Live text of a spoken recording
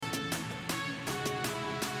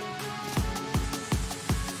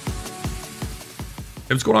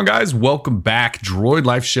Hey, what's going on, guys? Welcome back. Droid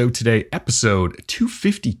Life Show today, episode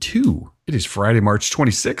 252. It is Friday, March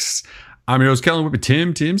 26th. I'm your host, Kellen, with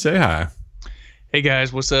Tim. Tim, say hi. Hey,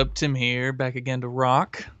 guys. What's up? Tim here, back again to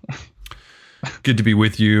rock. Good to be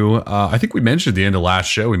with you. I think we mentioned at the end of last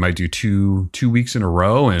show we might do two weeks in a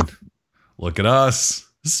row, and look at us.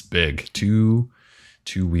 This is big. Two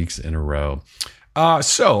weeks in a row.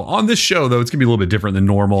 So on this show, though, it's going to be a little bit different than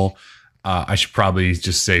normal. I should probably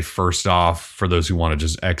just say first off, for those who want to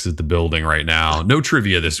just exit the building right now, no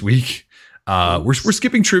trivia this week. We're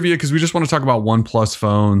skipping trivia because we just want to talk about OnePlus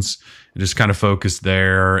phones and just kind of focus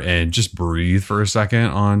there and just breathe for a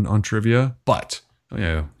second on trivia. But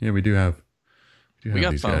yeah, we do have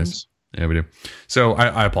got these phones. guys. Yeah, we do. So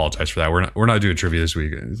I apologize for that. We're not doing trivia this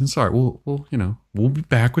week. It's all right. We'll be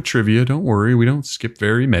back with trivia. Don't worry. We don't skip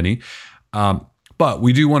very many. But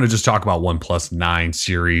we do want to just talk about OnePlus 9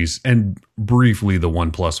 series and briefly the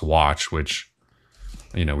OnePlus Watch, which,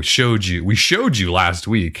 we showed you last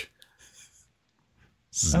week.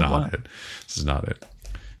 This is not it. This is not it.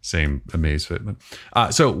 Same amazement.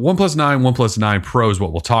 So OnePlus 9, OnePlus 9 Pro is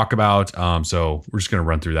what we'll talk about. So we're just going to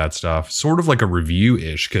run through that stuff, sort of like a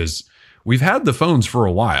review-ish, because we've had the phones for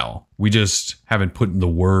a while. We just haven't put the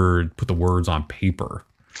words on paper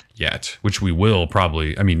yet, which we will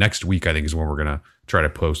probably. Next week, I think, is when we're going to try to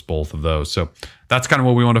post both of those. So that's kind of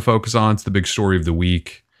what we want to focus on. It's the big story of the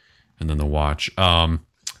week, and then the watch.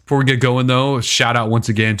 Before we get going, though, shout out once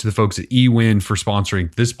again to the folks at eWin for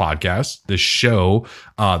sponsoring this podcast, this show,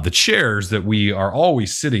 the chairs that we are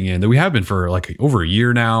always sitting in, that we have been for like over a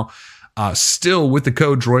year now. Still, with the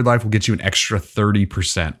code Droid Life, will get you an extra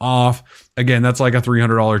 30% off. Again, that's like a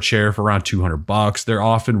 $300 chair for around $200. They're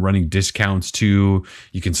often running discounts too.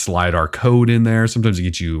 You can slide our code in there. Sometimes it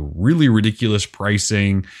gets you really ridiculous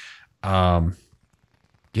pricing. eWin's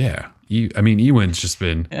just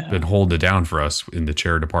been holding it down for us in the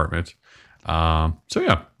chair department.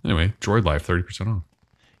 Anyway, Droid Life, 30% off.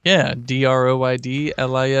 Yeah, DROID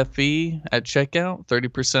LIFE at checkout,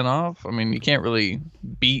 30% off. You can't really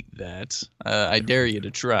beat that. I dare you to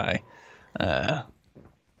try. Definitely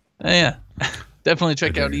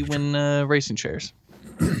check out eWin racing chairs.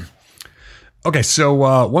 Okay, so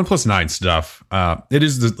OnePlus 9 stuff. It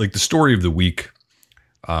is the story of the week.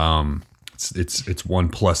 It's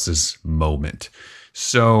OnePlus's moment.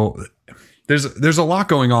 So there's a lot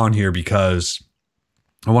going on here because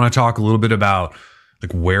I want to talk a little bit about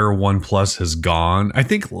like where OnePlus has gone. I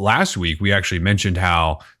think last week we actually mentioned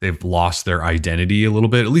how they've lost their identity a little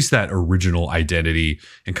bit, at least that original identity,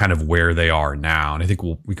 and kind of where they are now. And I think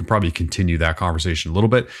we can probably continue that conversation a little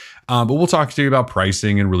bit. But we'll talk to you about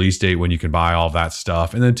pricing and release date, when you can buy all that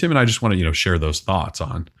stuff. And then Tim and I just want to, share those thoughts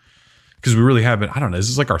on, because we really haven't, I don't know, this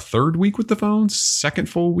is like our third week with the phones, second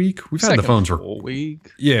full week. We've had the phones for full week.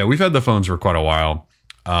 Yeah, we've had the phones for quite a while.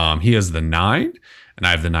 He has the 9 and I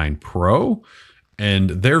have the 9 Pro. And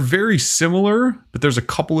they're very similar, but there's a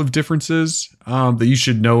couple of differences that you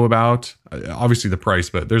should know about. Obviously the price,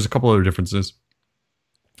 but there's a couple other differences.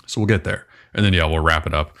 So we'll get there. And then, we'll wrap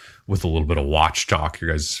it up with a little bit of watch talk,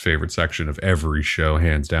 your guys' favorite section of every show,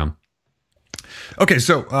 hands down. Okay,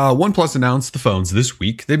 so OnePlus announced the phones this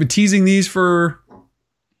week. They've been teasing these for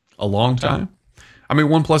a long time.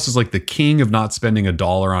 OnePlus is like the king of not spending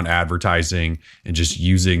 $1 on advertising and just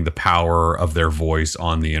using the power of their voice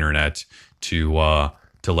on the internet to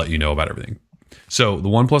let you know about everything. So the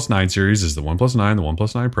OnePlus 9 series is the OnePlus 9, the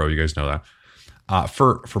OnePlus 9 Pro. You guys know that.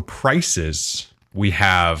 For prices, we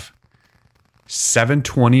have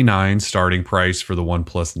 $729 starting price for the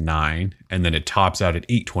OnePlus 9, and then it tops out at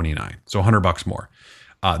 $829, so $100 more.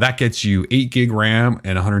 That gets you 8 gig RAM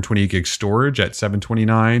and 128 gig storage at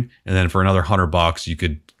 $729, and then for another $100, you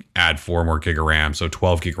could add 4 more gig of RAM, so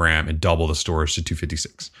 12 gig RAM, and double the storage to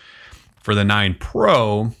 256. For the 9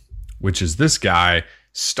 Pro, which is this guy,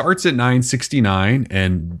 starts at $969,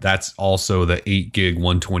 and that's also the 8 gig,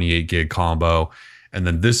 128 gig combo. And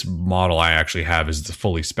then this model I actually have is the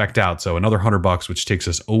fully spec'd out, so another $100, which takes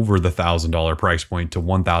us over the $1,000 price point to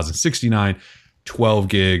 $1,069, 12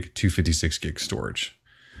 gig, 256 gig storage.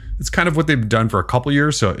 It's kind of what they've done for a couple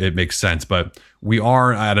years, so it makes sense. But we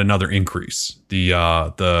are at another increase.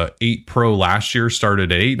 The 8 Pro last year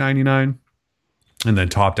started at $899. And then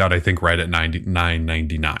topped out, I think, right at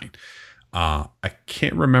 $999. I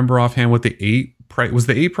can't remember offhand what the 8 price was.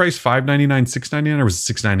 The 8 price $599, $699, or was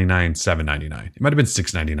it $699, $799? It might have been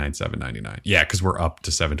 $699, $799. Yeah, because we're up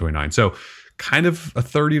to $729. So kind of a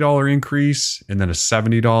 $30 increase, and then a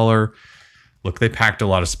 $70. Look, they packed a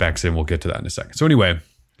lot of specs in. We'll get to that in a second. So anyway,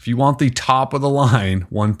 if you want the top of the line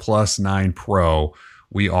OnePlus 9 Pro,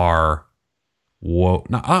 we are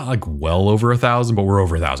not like well over $1,000, but we're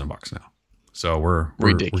over $1,000 now. So we're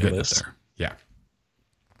ridiculous. getting it there.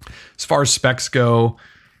 Yeah. As far as specs go,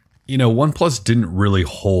 OnePlus didn't really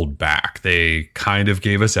hold back. They kind of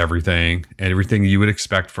gave us everything and everything you would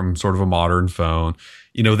expect from sort of a modern phone.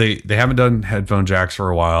 They haven't done headphone jacks for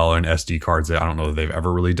a while and SD cards. I don't know that they've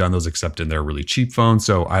ever really done those except in their really cheap phones.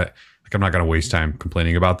 So I'm not going to waste time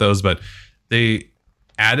complaining about those, but they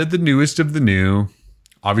added the newest of the new.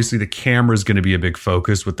 Obviously, the camera is going to be a big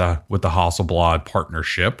focus with the Hasselblad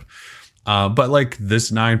partnership. But like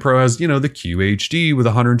this 9 Pro has, the QHD with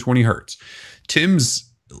 120 hertz. Tim's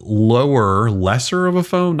lesser of a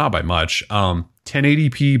phone, not by much.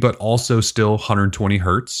 1080p, but also still 120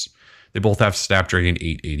 hertz. They both have Snapdragon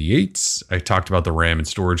 888s. I talked about the RAM and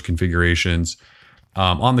storage configurations.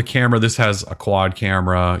 On the camera, this has a quad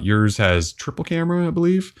camera. Yours has triple camera, I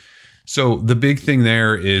believe. So the big thing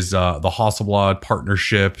there is the Hasselblad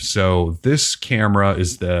partnership. So this camera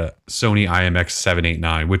is the Sony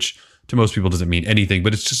IMX789, which to most people doesn't mean anything,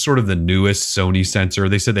 but it's just sort of the newest Sony sensor.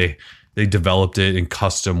 They said they developed it in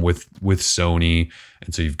custom with Sony,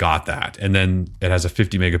 and so you've got that. And then it has a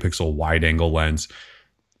 50 megapixel wide angle lens.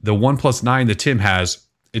 The OnePlus 9 that Tim has,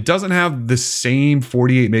 it doesn't have the same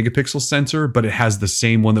 48 megapixel sensor, but it has the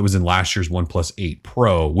same one that was in last year's OnePlus 8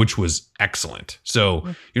 Pro, which was excellent. So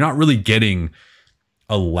you're not really getting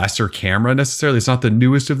a lesser camera necessarily. It's not the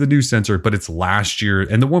newest of the new sensor, but it's last year.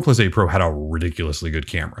 And the OnePlus 8 Pro had a ridiculously good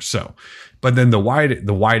camera. So, but then the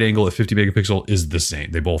wide angle at 50 megapixel is the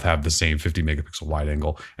same. They both have the same 50 megapixel wide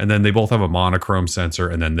angle. And then they both have a monochrome sensor.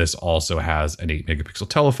 And then this also has an 8 megapixel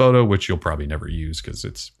telephoto, which you'll probably never use because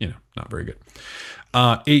it's, not very good.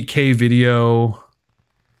 8K video,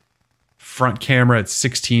 front camera at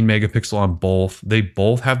 16 megapixel on both. They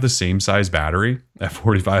both have the same size battery at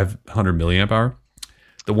 4,500 milliamp hour.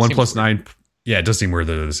 The OnePlus 9, yeah, it does seem weird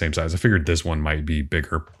that they're the same size. I figured this one might be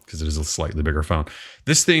bigger because it is a slightly bigger phone.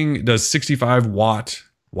 This thing does 65 watt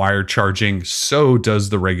wired charging. So does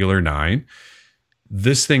the regular 9.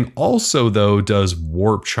 This thing also, though, does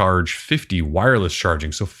Warp Charge 50 wireless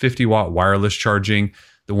charging. So 50 watt wireless charging.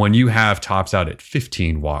 The one you have tops out at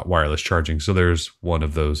 15 watt wireless charging. So there's one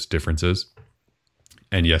of those differences.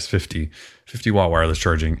 And yes, 50 watt wireless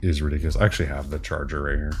charging is ridiculous. I actually have the charger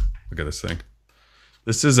right here. Look at this thing.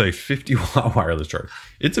 This is a 50 watt wireless charger.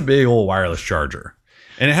 It's a big old wireless charger.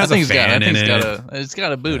 And it has a fan in it. It's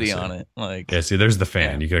got a booty on it. Yeah, see, there's the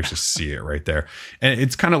fan. You can actually see it right there. And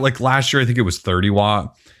it's kind of like last year, I think it was 30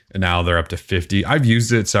 watt. And now they're up to 50. I've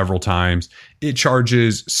used it several times. It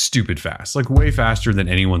charges stupid fast, like way faster than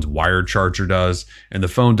anyone's wired charger does. And the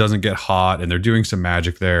phone doesn't get hot. And they're doing some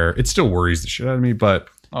magic there. It still worries the shit out of me, but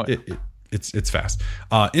it's fast.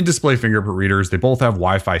 In-display fingerprint readers. They both have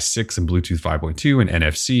Wi-Fi 6 and Bluetooth 5.2 and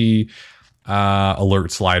NFC.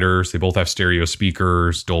 Alert sliders. They both have stereo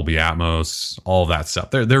speakers, Dolby Atmos, all of that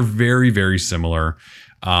stuff. They're very, very similar.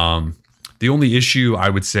 The only issue I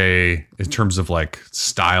would say in terms of like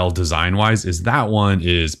style design wise is that one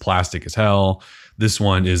is plastic as hell. This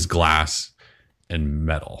one is glass and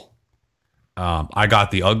metal. I got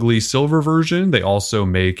the ugly silver version. They also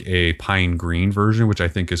make a pine green version, which I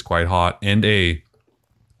think is quite hot, and a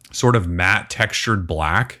sort of matte textured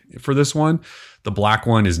black for this one. The black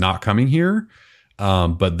one is not coming here,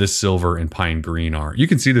 but this silver and pine green are. You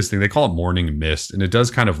can see this thing. They call it morning mist, and it does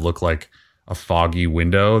kind of look like a foggy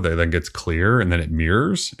window that then gets clear and then it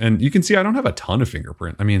mirrors. And you can see I don't have a ton of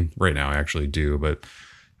fingerprint. I mean, right now I actually do, but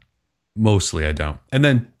mostly I don't. And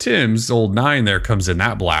then Tim's old 9 there comes in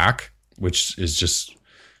that black, which is just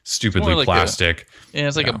stupidly like plastic.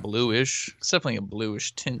 It's like a bluish. It's definitely a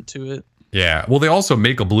bluish tint to it. Yeah. Well, they also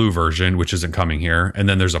make a blue version, which isn't coming here. And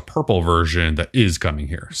then there's a purple version that is coming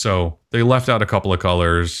here. So they left out a couple of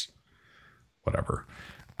colors, whatever.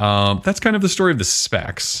 That's kind of the story of the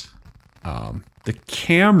specs. The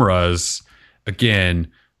cameras,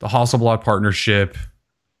 again, the Hasselblad partnership.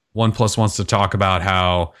 OnePlus wants to talk about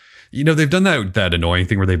how, they've done that annoying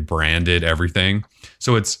thing where they branded everything.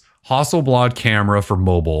 So it's Hasselblad camera for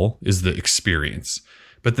mobile is the experience.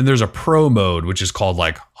 But then there's a pro mode, which is called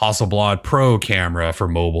like Hasselblad Pro camera for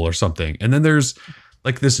mobile or something. And then there's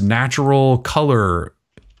like this natural color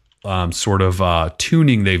sort of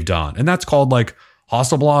tuning they've done. And that's called like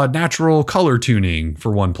Hasselblad natural color tuning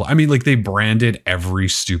for OnePlus. I mean, like they branded every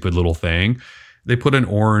stupid little thing. They put an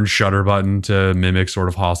orange shutter button to mimic sort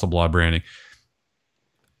of Hasselblad branding.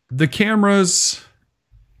 The cameras,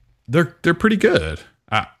 they're pretty good.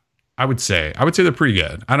 I would say they're pretty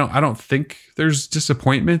good. I don't think there's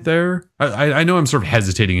disappointment there. I know I'm sort of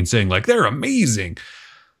hesitating and saying like they're amazing.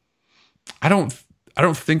 I don't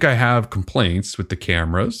think I have complaints with the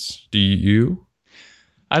cameras. Do you?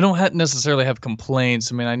 I don't necessarily have complaints.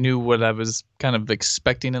 I mean, I knew what I was kind of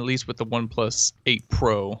expecting, at least with the OnePlus 8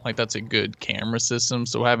 Pro. Like, that's a good camera system.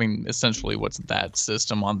 So having essentially what's that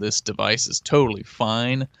system on this device is totally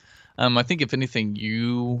fine. I think if anything,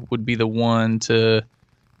 you would be the one to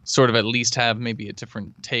sort of at least have maybe a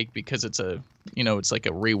different take, because it's a, it's like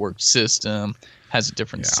a reworked system, has a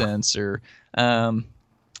different sensor.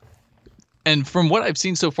 And from what I've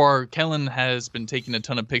seen so far, Kellen has been taking a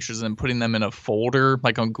ton of pictures and putting them in a folder,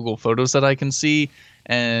 like on Google Photos, that I can see.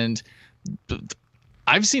 And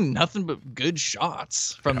I've seen nothing but good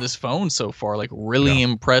shots from this phone so far, like really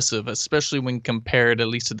impressive, especially when compared at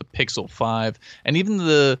least to the Pixel 5. And even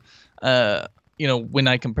the, when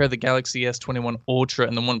I compare the Galaxy S21 Ultra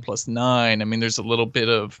and the OnePlus 9, I mean, there's a little bit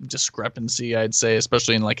of discrepancy, I'd say,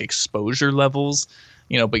 especially in like exposure levels.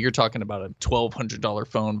 But you're talking about a $1,200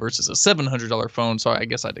 phone versus a $700 phone, so I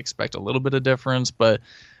guess I'd expect a little bit of difference. But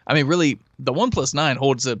I mean, really, the OnePlus 9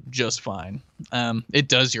 holds up just fine. It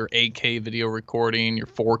does your 8K video recording, your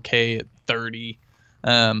 4K at 30.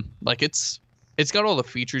 It's got all the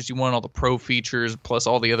features you want, all the pro features, plus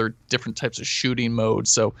all the other different types of shooting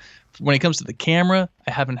modes. So when it comes to the camera,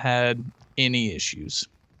 I haven't had any issues.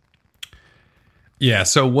 Yeah,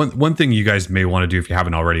 so one thing you guys may want to do if you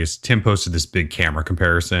haven't already is Tim posted this big camera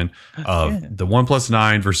comparison of the OnePlus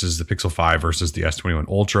 9 versus the Pixel 5 versus the S21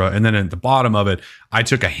 Ultra. And then at the bottom of it, I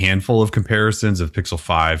took a handful of comparisons of Pixel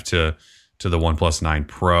 5 to the OnePlus 9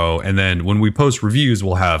 Pro. And then when we post reviews,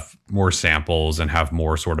 we'll have more samples and have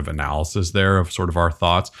more sort of analysis there of sort of our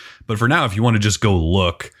thoughts. But for now, if you want to just go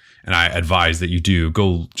look, and I advise that you do,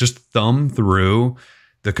 go just thumb through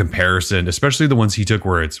the comparison, especially the ones he took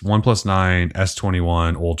where it's OnePlus 9,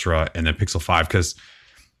 S21 Ultra, and then Pixel 5, because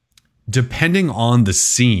depending on the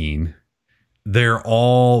scene, they're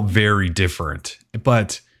all very different.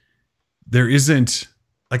 But there isn't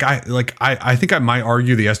I think I might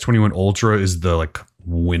argue the S21 Ultra is the like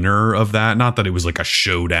winner of that. Not that it was like a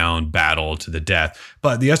showdown battle to the death,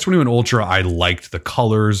 but the S21 Ultra, I liked the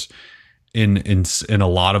colors in a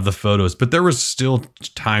lot of the photos, but there was still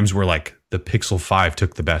times where like the Pixel 5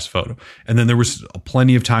 took the best photo. And then there was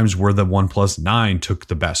plenty of times where the OnePlus 9 took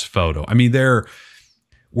the best photo. I mean,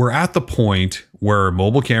 we're at the point where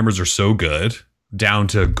mobile cameras are so good, down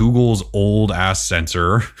to Google's old ass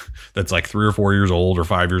sensor that's like 3 or 4 years old or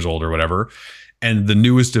 5 years old or whatever, and the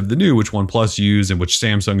newest of the new, which OnePlus use and which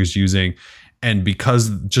Samsung is using. And because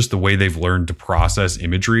just the way they've learned to process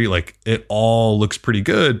imagery, like it all looks pretty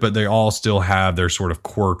good, but they all still have their sort of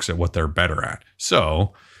quirks at what they're better at.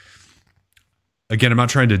 So again, I'm not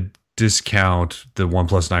trying to discount the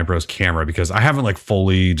OnePlus 9 Pro's camera, because I haven't like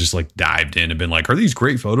fully just like dived in and been like, are these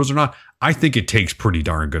great photos or not? I think it takes pretty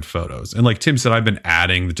darn good photos. And like Tim said, I've been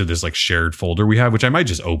adding to this like shared folder we have, which I might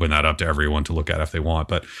just open that up to everyone to look at if they want.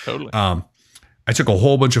 But totally. I took a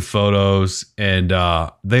whole bunch of photos, and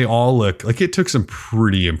they all look like it took some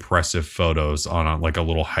pretty impressive photos on like a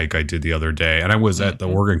little hike I did the other day. And I was at the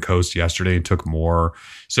Oregon coast yesterday and took more.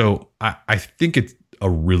 So I think it's a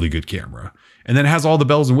really good camera. And then it has all the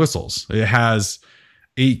bells and whistles. It has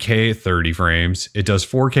 8K at 30 frames. It does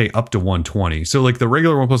 4K up to 120. So like the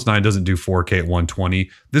regular OnePlus 9 doesn't do 4K at 120.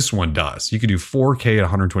 This one does. You can do 4K at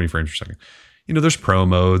 120 frames per second. There's pro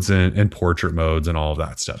modes and portrait modes and all of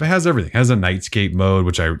that stuff. It has everything. It has a nightscape mode,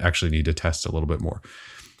 which I actually need to test a little bit more.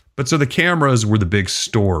 But so the cameras were the big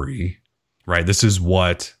story, right? This is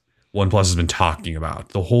what OnePlus has been talking about.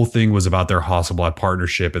 The whole thing was about their Hasselblad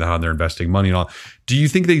partnership and how they're investing money and all. Do you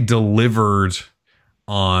think they delivered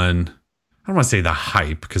on, I don't want to say the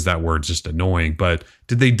hype, because that word's just annoying, but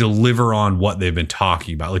did they deliver on what they've been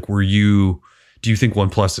talking about? Like, do you think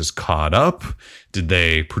OnePlus is caught up? Did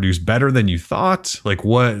they produce better than you thought? Like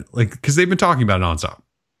what? Like, because they've been talking about it nonstop.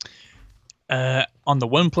 On the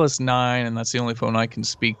OnePlus 9, and that's the only phone I can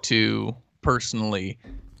speak to personally,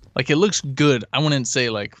 like it looks good. I wouldn't say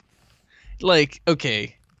like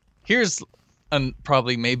okay, here's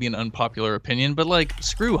probably maybe an unpopular opinion, but like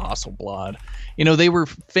screw Hasselblad. They were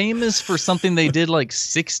famous for something they did like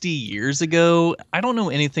 60 years ago. I don't know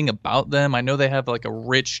anything about them. I know they have like a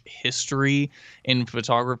rich history in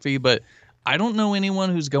photography, but I don't know anyone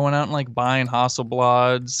who's going out and like buying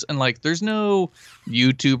Hasselblads, and like there's no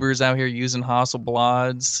YouTubers out here using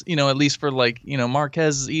Hasselblads, at least for like,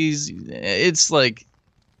 Marquez. It's like,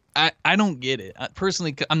 I don't get it.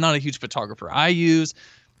 Personally, I'm not a huge photographer. I use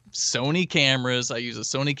Sony cameras. I use a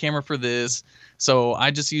Sony camera for this. So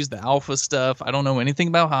I just use the alpha stuff. I don't know anything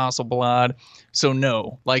about Hasselblad. So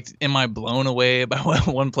no, like, am I blown away about what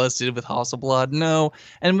OnePlus did with Hasselblad? No.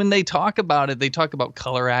 And when they talk about it, they talk about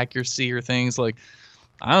color accuracy or things like,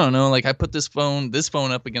 I don't know. Like I put this phone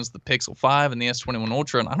up against the Pixel 5 and the S21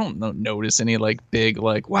 Ultra, and I don't notice any like big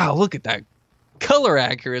like, wow, look at that color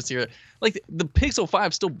accuracy. Like the Pixel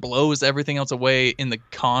 5 still blows everything else away in the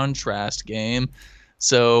contrast game.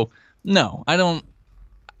 So no,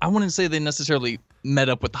 I wouldn't say they necessarily met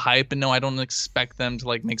up with the hype, and no, I don't expect them to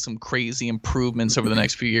like make some crazy improvements over the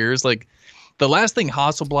next few years. Like the last thing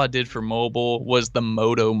Hasselblad did for mobile was the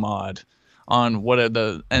Moto mod on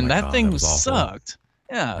that thing sucked.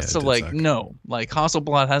 Yeah, so like suck. No, like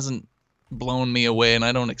Hasselblad hasn't blown me away, and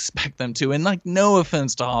I don't expect them to. And like, no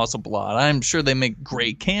offense to Hasselblad, I'm sure they make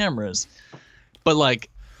great cameras, but like,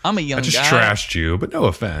 I'm a young guy. I just trashed you, but no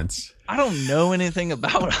offense. I don't know anything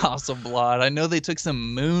about Hasselblad. I know they took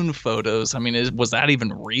some moon photos. I mean, was that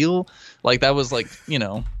even real? Like that was like,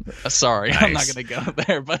 sorry, nice. I'm not gonna go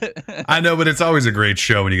there, but I know, but it's always a great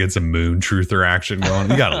show when you get some moon truther action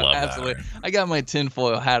going. You gotta love absolutely. That. Absolutely. I got my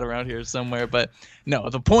tinfoil hat around here somewhere, but no.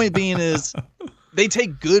 The point being is, they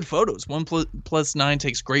take good photos. OnePlus 9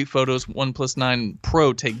 takes great photos. OnePlus 9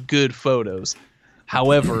 Pro take good photos.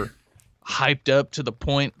 However, hyped up to the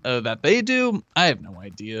point that they do, I have no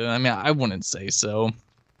idea. I mean, I wouldn't say so.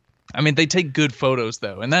 I mean, they take good photos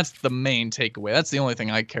though, and that's the main takeaway. That's the only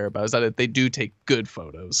thing I care about, is that they do take good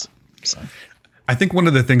photos. So I think one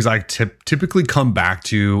of the things I typically come back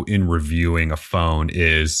to in reviewing a phone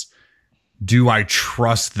is, do I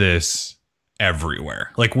trust this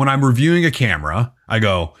everywhere? Like when I'm reviewing a camera, I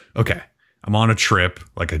go, okay, I'm on a trip.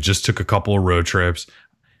 Like I just took a couple of road trips.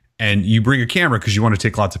 And you bring a camera because you want to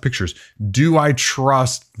take lots of pictures. Do I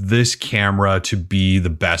trust this camera to be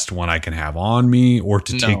the best one I can have on me, or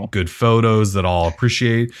to take good photos that I'll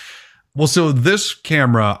appreciate? Well, so this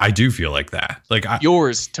camera, I do feel like that. Like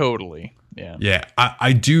yours, totally. Yeah. Yeah.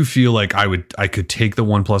 I do feel like I could take the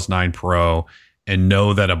OnePlus 9 Pro and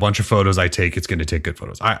know that a bunch of photos I take, it's going to take good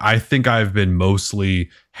photos. I think I've been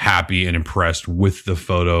mostly happy and impressed with the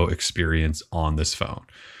photo experience on this phone.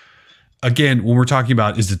 Again, when we're talking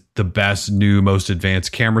about, is it the best, new, most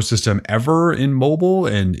advanced camera system ever in mobile,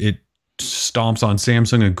 and it stomps on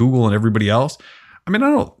Samsung and Google and everybody else? I mean,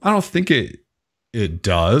 I don't think it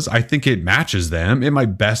does. I think it matches them. It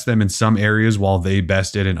might best them in some areas while they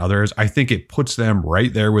best it in others. I think it puts them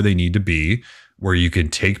right there where they need to be, where you can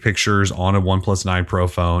take pictures on a OnePlus 9 Pro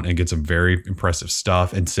phone and get some very impressive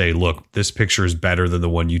stuff and say, look, this picture is better than the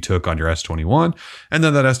one you took on your S21. And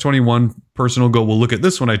then that S21 person will go, well, look at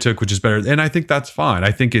this one I took, which is better. And I think that's fine. I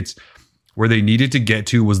think it's where they needed to get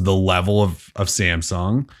to was the level of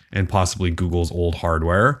Samsung and possibly Google's old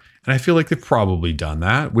hardware. And I feel like they've probably done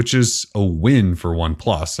that, which is a win for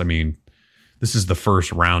OnePlus. I mean, this is the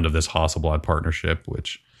first round of this Hasselblad partnership,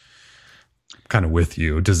 which... kind of with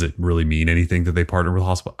you. Does it really mean anything that they partner with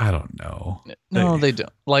Hasselblad? I don't know. No, they don't.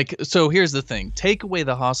 Like, so here's the thing. Take away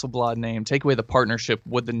the Hasselblad name, take away the partnership.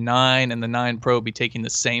 Would the 9 and the 9 Pro be taking the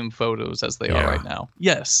same photos as they are right now?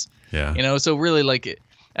 Yes. Yeah. So really, like,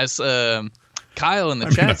 as Kyle in the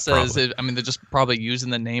chat says, they're just probably using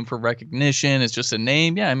the name for recognition. It's just a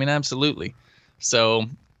name. Yeah, I mean, absolutely. So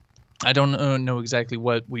I don't know exactly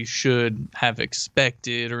what we should have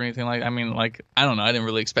expected or anything like. I mean, like, I don't know. I didn't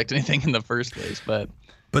really expect anything in the first place, but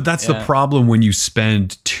that's the problem when you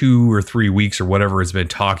spend 2 or 3 weeks or whatever it's been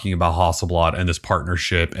talking about Hasselblad and this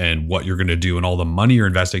partnership and what you're going to do and all the money you're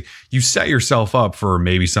investing. You set yourself up for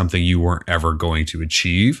maybe something you weren't ever going to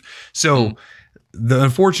achieve. So the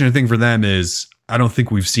unfortunate thing for them is, I don't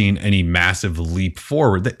think we've seen any massive leap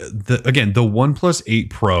forward. Again, the OnePlus 8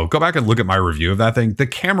 Pro, go back and look at my review of that thing. The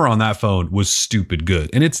camera on that phone was stupid good.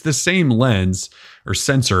 And it's the same lens or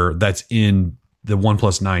sensor that's in the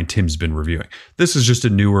OnePlus 9 Tim's been reviewing. This is just a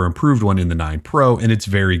newer, improved one in the 9 Pro, and it's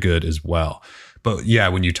very good as well. But yeah,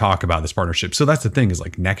 when you talk about this partnership, so that's the thing, is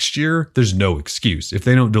like next year, there's no excuse. If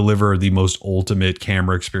they don't deliver the most ultimate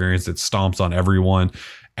camera experience that stomps on everyone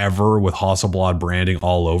ever with Hasselblad branding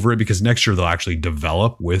all over it, because next year they'll actually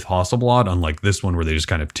develop with Hasselblad, unlike this one where they just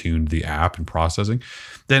kind of tuned the app and processing,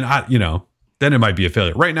 then then it might be a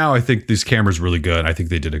failure. Right now, I think this camera's really good. I think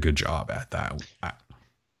they did a good job at that.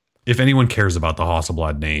 If anyone cares about the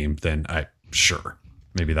Hasselblad name, then sure,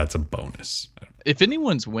 maybe that's a bonus. If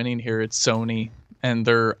anyone's winning here, it's Sony and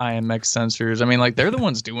their IMX sensors. I mean, like, they're the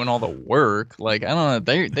ones doing all the work. Like, I don't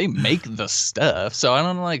know, they make the stuff. So I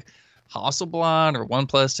don't know, like, Hasselblad or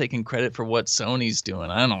OnePlus taking credit for what Sony's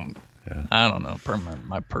doing. I don't know.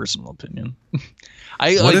 My personal opinion.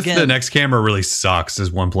 If the next camera really sucks? Does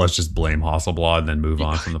OnePlus just blame Hasselblad and then move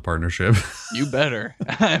on from the partnership? You better.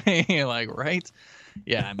 I mean, like, right?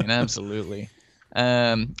 Yeah, I mean, absolutely.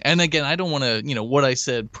 And again, I don't want to, what I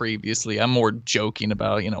said previously. I'm more joking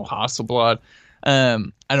about, Hasselblad.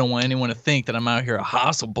 I don't want anyone to think that I'm out here a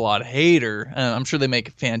Hasselblad hater. I'm sure they make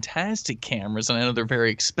fantastic cameras, and I know they're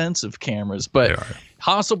very expensive cameras, but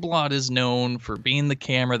Hasselblad is known for being the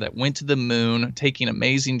camera that went to the moon, taking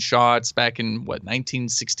amazing shots back in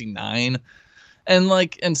 1969.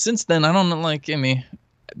 And since then, I don't know, I mean,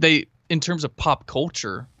 in terms of pop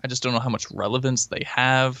culture, I just don't know how much relevance they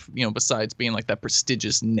have, besides being like that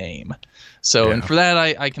prestigious name. So, and for that,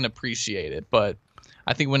 I can appreciate it. But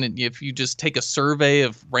I think if you just take a survey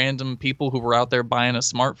of random people who were out there buying a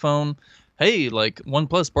smartphone, hey, like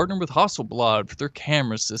OnePlus partnered with Hasselblad for their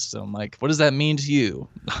camera system. Like, what does that mean to you?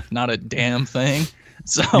 Not a damn thing.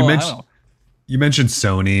 So you mentioned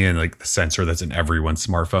Sony and like the sensor that's in everyone's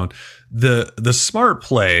smartphone. The smart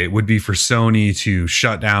play would be for Sony to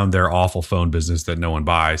shut down their awful phone business that no one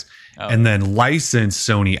buys, and then license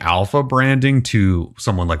Sony Alpha branding to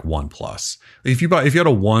someone like OnePlus. If you had a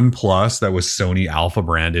OnePlus that was Sony Alpha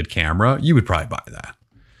branded camera, you would probably buy that.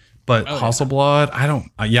 But Hasselblad, I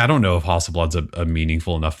don't know if Hasselblad's a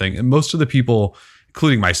meaningful enough thing. And most of the people,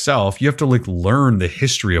 including myself, you have to learn the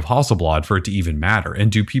history of Hasselblad for it to even matter.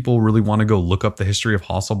 And do people really want to go look up the history of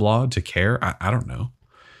Hasselblad to care? I don't know.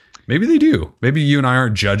 Maybe they do. Maybe you and I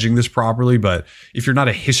aren't judging this properly, but if you're not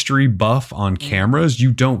a history buff on cameras,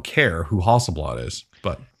 you don't care who Hasselblad is.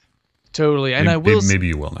 But totally. And maybe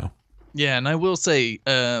you will now. Yeah, and I will say,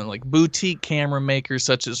 like boutique camera makers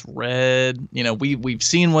such as Red, we've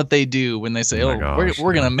seen what they do when they say,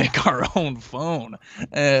 we're gonna make our own phone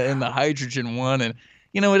in the hydrogen one, and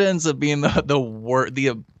it ends up being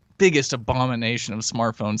the biggest abomination of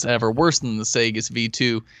smartphones ever, worse than the Sega's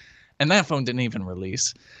V2, and that phone didn't even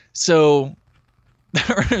release. So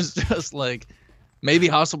there's just maybe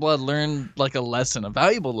Hasselblad learned a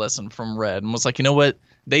valuable lesson from Red, and was like, you know what?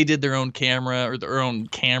 They did their own camera or their own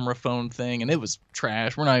camera phone thing, and it was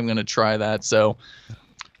trash. We're not even going to try that. So,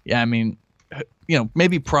 yeah, I mean,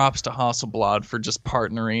 maybe props to Hasselblad for just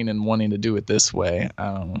partnering and wanting to do it this way.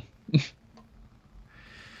 I don't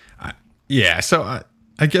know. So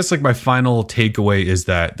I guess my final takeaway is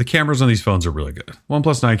that the cameras on these phones are really good.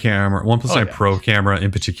 OnePlus 9 Pro camera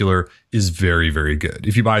in particular is very, very good.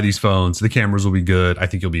 If you buy these phones, the cameras will be good. I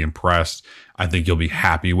think you'll be impressed. I think you'll be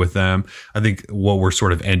happy with them. I think what we're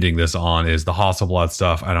sort of ending this on is the Hasselblad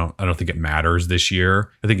stuff. I don't think it matters this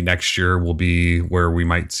year. I think next year will be where we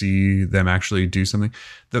might see them actually do something.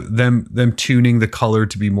 Them tuning the color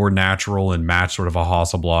to be more natural and match sort of a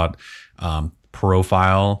Hasselblad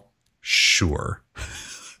profile. Sure.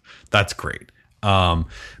 That's great.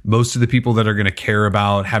 Most of the people that are going to care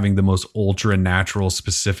about having the most ultra natural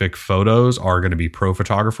specific photos are going to be pro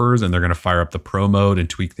photographers, and they're going to fire up the pro mode and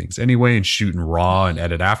tweak things anyway and shoot in RAW and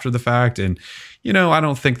edit after the fact. And, I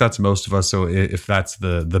don't think that's most of us. So if that's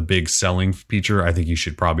the big selling feature, I think you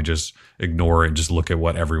should probably just ignore it and just look at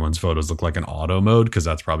what everyone's photos look like in auto mode, because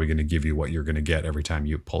that's probably going to give you what you're going to get every time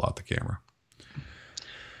you pull out the camera.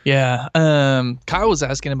 Yeah. Kyle was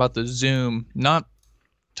asking about the zoom, not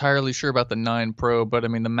entirely sure about the 9 Pro, but I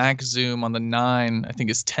mean the max zoom on the 9 I think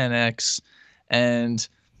is 10x, and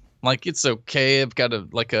it's okay. I've got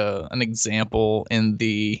an example in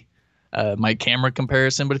the my camera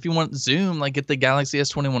comparison, but if you want zoom, get the Galaxy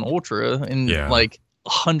S21 Ultra in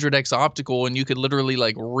 100x optical, and you could literally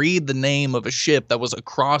read the name of a ship that was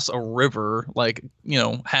across a river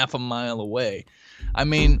half a mile away. I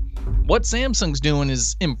mean, what Samsung's doing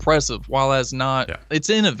is impressive, while as it's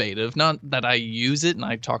innovative. Not that I use it and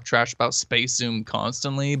I talk trash about space zoom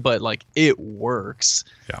constantly, but it works.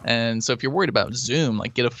 Yeah. And so if you're worried about zoom,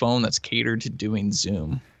 get a phone that's catered to doing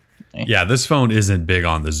zoom. Yeah, this phone isn't big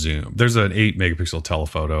on the zoom. There's an 8 megapixel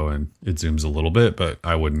telephoto and it zooms a little bit, but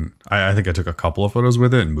I wouldn't. I think I took a couple of photos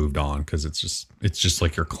with it and moved on, because it's just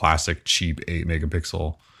your classic cheap 8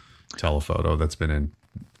 megapixel telephoto that's been in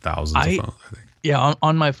thousands of phones, I think. Yeah,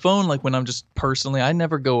 on my phone, when I'm just personally, I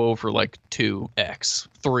never go over 2x,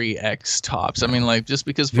 3x tops. I mean, just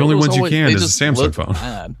because the only ones you can is a Samsung phone.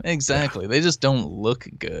 Bad. Exactly. Yeah. They just don't look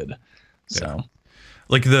good. So,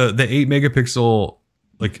 the 8 megapixel,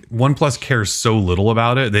 OnePlus cares so little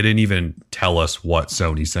about it. They didn't even tell us what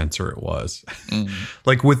Sony sensor it was.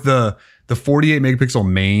 With the 48 megapixel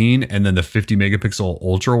main and then the 50 megapixel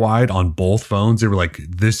ultra wide on both phones, they were like,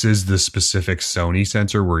 this is the specific Sony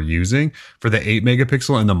sensor we're using. For the 8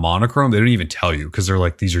 megapixel and the monochrome, they don't even tell you, because they're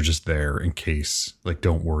like, these are just there in case,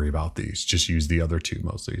 don't worry about these. Just use the other two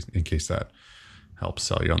mostly, in case that helps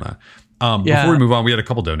sell you on that. Before we move on, we had a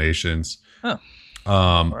couple donations. Oh.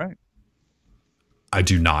 All right. I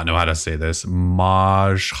do not know how to say this.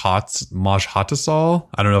 Majhatasal.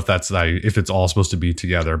 I don't know if it's all supposed to be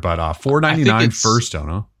together, but $4.99 first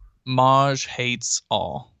dono. Maj hates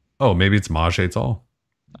all. Oh, maybe it's Maj hates all.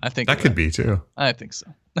 I think that could be too. I think so.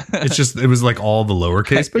 It was like all the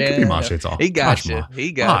lowercase, but it could be Mosh Hates All. He got Gosh, you.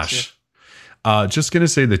 He got you. Just going to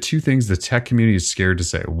say the two things the tech community is scared to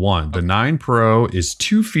say. One, the 9 Pro is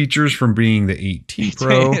 2 features from being the 8T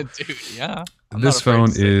Pro. Dude, yeah. This phone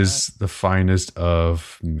is the finest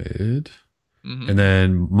of mid. Mm-hmm. And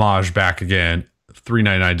then Maj back again.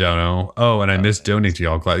 399 dono. Oh, and I missed donating to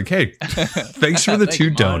y'all. Glad. Okay, thanks for the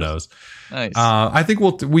 2 donos. Nice. I think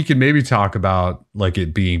we can maybe talk about like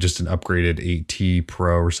it being just an upgraded 8T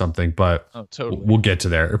Pro or something, but totally. We'll get to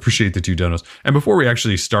there. Appreciate the 2 donos. And before we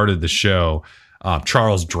actually started the show,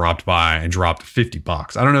 Charles dropped by and dropped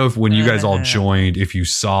 $50. I don't know if when you guys all joined, if you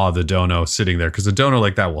saw the dono sitting there, because the dono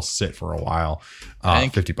like that will sit for a while.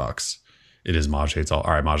 $50. It is Maj Hates All.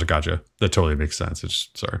 All right, Maj, I gotcha. That totally makes sense. It's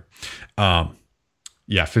sorry.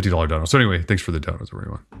 Yeah, $50 dono. So anyway, thanks for the donos,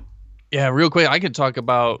 everyone. Yeah, real quick, I could talk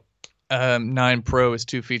about 9 Pro is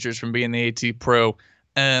 2 features from being the 8T Pro.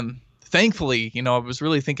 Thankfully, I was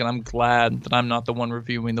really thinking I'm glad that I'm not the one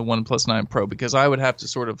reviewing the OnePlus 9 Pro, because I would have to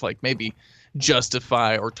sort of like maybe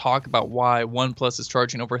justify or talk about why OnePlus is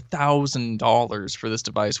charging over $1,000 for this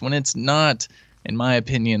device when it's not, in my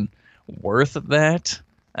opinion, worth that.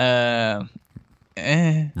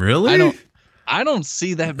 Really? I don't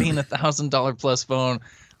see that being $1,000 plus phone.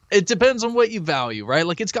 It depends on what you value, right?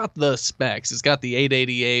 Like, it's got the specs. It's got the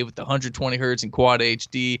 880A with the 120 hertz and quad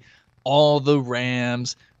HD, all the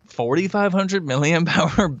RAMs, 4,500 milliamp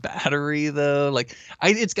hour battery though. Like,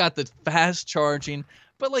 it's got the fast charging,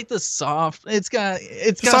 but like the it's got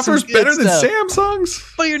software's better than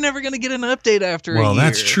Samsung's. But you're never gonna get an update after a year. Well,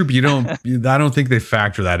 that's true, but I don't think they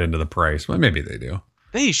factor that into the price. Well, maybe they do.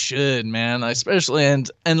 They should, man. Especially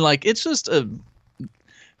and like it's just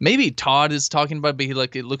maybe Todd is talking about, but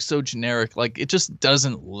it looks so generic. Like, it just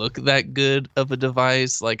doesn't look that good of a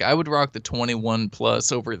device. Like, I would rock the 21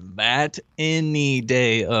 Plus over that any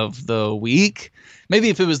day of the week. Maybe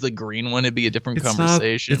if it was the green one, it'd be a different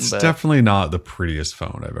conversation. It's definitely not the prettiest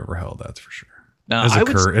phone I've ever held. That's for sure. No,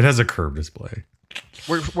 it has a curved display.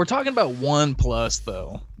 We're talking about OnePlus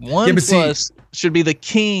though. OnePlus should be the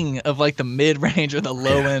king of like the mid-range or the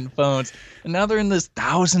low-end phones. And now they're in this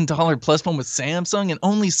 $1,000 plus phone with Samsung, and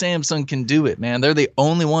only Samsung can do it, man. They're the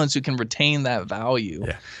only ones who can retain that value.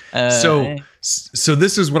 Yeah. So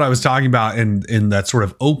this is what I was talking about in that sort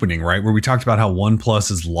of opening, right? Where we talked about how OnePlus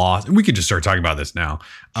is lost. And we could just start talking about this now.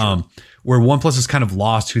 Sure. Where OnePlus is kind of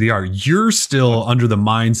lost who they are. You're still under the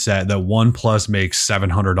mindset that OnePlus makes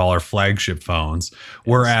 $700 flagship phones,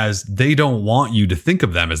 whereas they don't want you to think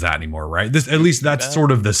of them as that anymore, right? At least that's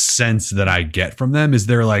sort of the sense that I get from them, is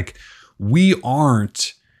they're like, we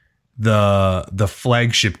aren't the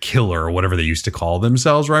flagship killer or whatever they used to call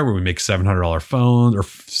themselves, right? Where we make $700 phones or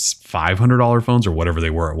 $500 phones or whatever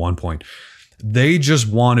they were at one point. They just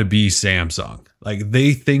want to be Samsung. Like,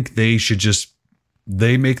 they think they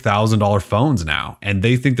make $1,000 phones now, and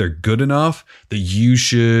they think they're good enough that you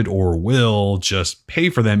should or will just pay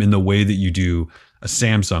for them in the way that you do a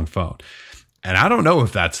Samsung phone. And I don't know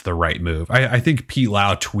if that's the right move. I think Pete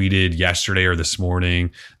Lau tweeted yesterday or this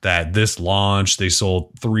morning that this launch, they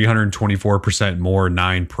sold 324% more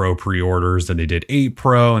 9 Pro pre-orders than they did 8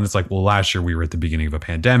 Pro. And it's like, well, last year we were at the beginning of a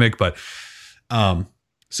pandemic, but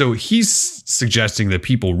so he's suggesting that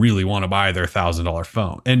people really want to buy their $1,000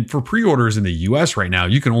 phone. And for pre-orders in the US right now,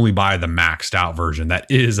 you can only buy the maxed out version. That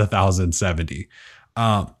is $1,070.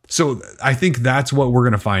 So I think that's what we're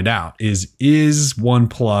going to find out is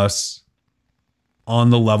OnePlus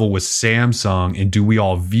on the level with Samsung, and do we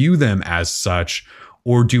all view them as such,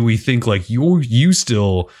 or do we think like you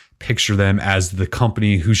still picture them as the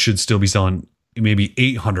company who should still be selling maybe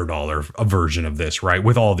 $800 a version of this, right?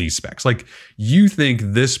 With all these specs, like you think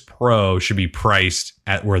this Pro should be priced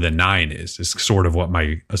at where the 9 is sort of what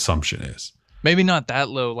my assumption is. Maybe not that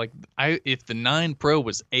low. Like if the 9 Pro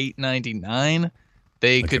was $899,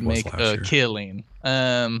 they could make a killing.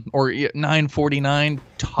 Or $949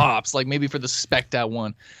 tops, like maybe for the spec'd out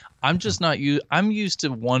one. I'm just not I'm used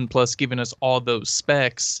to OnePlus giving us all those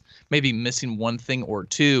specs, maybe missing one thing or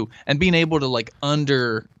two, and being able to like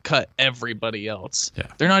undercut everybody else. Yeah.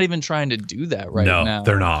 They're not even trying to do that right now. No,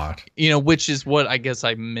 they're not. Which is what I guess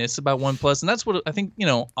I miss about OnePlus. And that's what I think,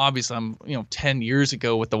 obviously I'm, 10 years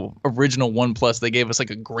ago with the original OnePlus, they gave us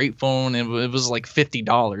like a great phone and it was like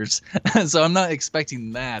 $50. So I'm not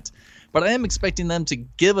expecting that. But I am expecting them to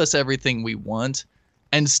give us everything we want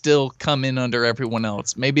and still come in under everyone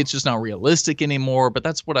else. Maybe it's just not realistic anymore, but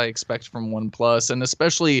that's what I expect from OnePlus. And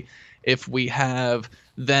especially if we have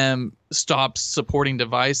them stop supporting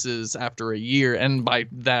devices after a year. And by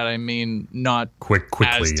that, I mean not quickly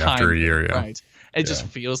after a year. Yeah. Right. It just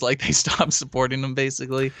feels like they stopped supporting them,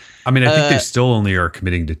 basically. I mean, I think they still only are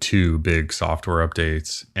committing to 2 big software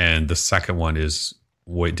updates, and the second one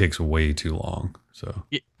takes way too long. So,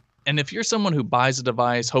 and if you're someone who buys a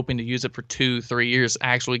device hoping to use it for 2-3 years,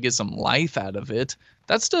 actually get some life out of it,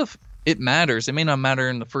 that stuff, it matters. It may not matter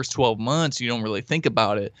in the first 12 months. You don't really think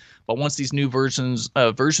about it, but once these new versions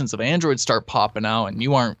of Android start popping out, and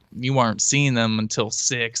you aren't seeing them until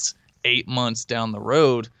 6-8 months down the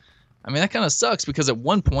road, I mean, that kind of sucks, because at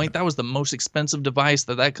one point that was the most expensive device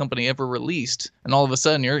that company ever released, and all of a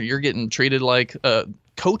sudden you're getting treated like a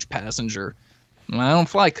coach passenger. I don't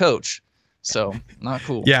fly coach, so not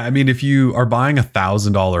cool. Yeah, I mean, if you are buying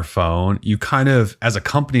 $1,000 phone, you kind of, as a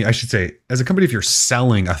company, if you're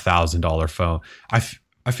selling $1,000 phone, I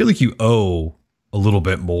feel like you owe a little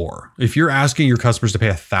bit more. If you're asking your customers to pay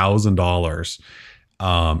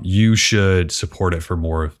 $1,000, you should support it for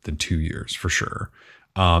more than 2 years for sure.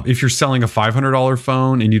 If you're selling a $500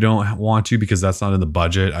 phone and you don't want to because that's not in the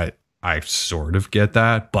budget, I sort of get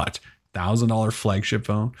that, but $1,000 flagship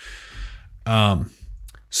phone.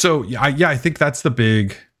 So I think that's the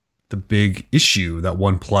big issue that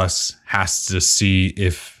OnePlus has to see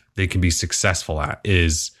if they can be successful at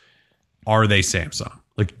is, are they Samsung?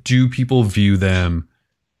 Like, do people view them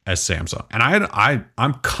as Samsung? And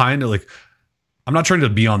I'm kind of like, I'm not trying to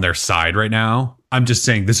be on their side right now. I'm just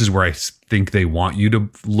saying this is where I think they want you to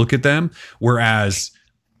look at them. Whereas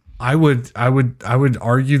I would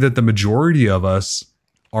argue that the majority of us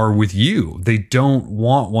are with you. They don't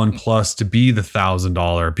want OnePlus to be the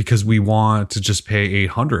 $1,000 because we want to just pay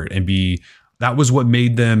 $800 and be. That was what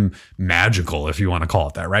made them magical, if you want to call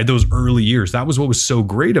it that, right? Those early years. That was what was so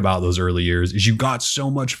great about those early years is you got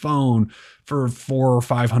so much phone for $400 or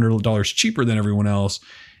 $500 cheaper than everyone else.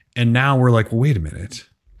 And now we're like, well, wait a minute.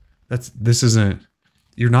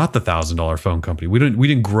 You're not the $1,000 phone company. We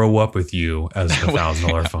didn't grow up with you as the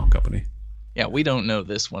 $1,000 phone company. Yeah, we don't know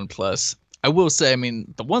this OnePlus. I will say, I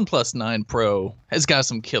mean, the OnePlus 9 Pro has got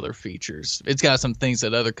some killer features. It's got some things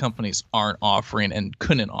that other companies aren't offering and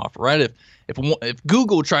couldn't offer, right? If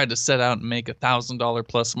Google tried to set out and make $1,000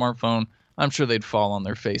 plus smartphone, I'm sure they'd fall on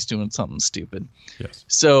their face doing something stupid. Yes.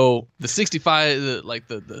 So the 65,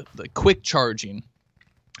 the quick charging.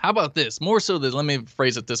 How about this? More so than, let me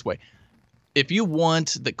phrase it this way. If you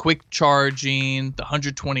want the quick charging, the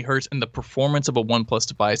 120 hertz, and the performance of a OnePlus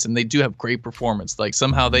device, and they do have great performance, like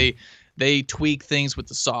somehow they tweak things with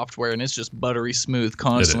the software, and it's just buttery smooth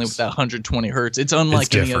constantly with that 120 hertz. It's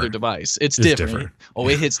unlike any other device. It's different. Oh,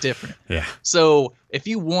 it hits different. Yeah. So if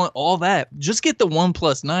you want all that, just get the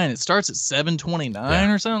OnePlus 9. It starts at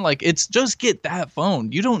 $729 or something. Like, it's just get that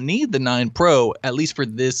phone. You don't need the 9 Pro, at least for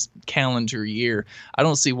this calendar year. I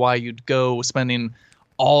don't see why you'd go spending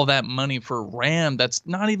all that money for RAM that's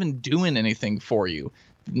not even doing anything for you.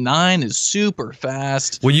 9 is super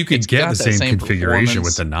fast. Well, you could get the same configuration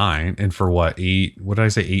with the 9, and for what, what did I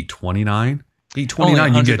say, $829?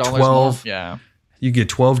 $829, you get 12. More. Yeah. You get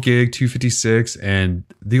 12 gig, 256, and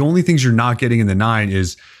the only things you're not getting in the 9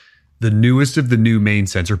 is the newest of the new main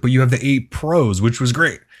sensor, but you have the 8 Pros, which was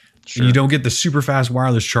great. Sure. And you don't get the super fast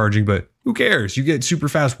wireless charging, but who cares? You get super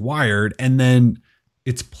fast wired, and then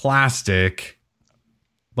it's plastic.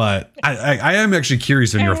 But I am actually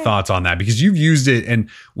curious on your thoughts on that, because you've used it, and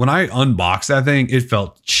when I unboxed that thing, it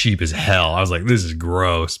felt cheap as hell. I was like, this is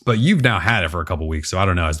gross. But you've now had it for a couple weeks, so I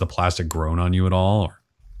don't know. Has the plastic grown on you at all? Or?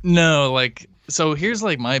 No, so here's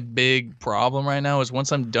my big problem right now is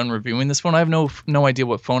once I'm done reviewing this phone, I have no idea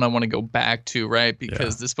what phone I want to go back to, right?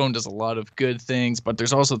 Because this phone does a lot of good things, but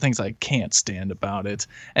there's also things I can't stand about it.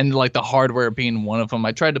 And the hardware being one of them.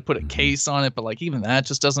 I tried to put a case on it, but even that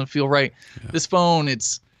just doesn't feel right. Yeah. This phone,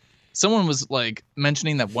 someone was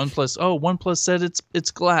mentioning that OnePlus said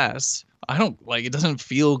it's glass. I don't it doesn't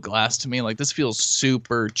feel glass to me. This feels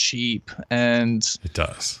super cheap, and it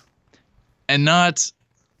does. And not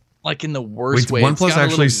in the worst way. OnePlus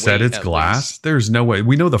actually said it's glass. There's no way.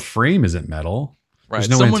 We know the frame isn't metal. Right.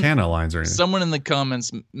 There's no antenna lines or anything. Someone in the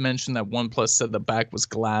comments mentioned that OnePlus said the back was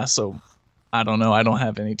glass. So I don't know. I don't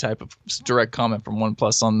have any type of direct comment from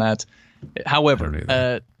OnePlus on that.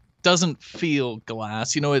 However, doesn't feel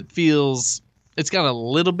glass. It's got a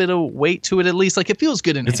little bit of weight to it, at least. It feels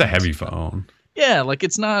good in It's hand. A heavy phone. Yeah,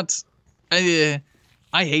 it's not. I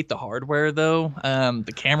hate the hardware though.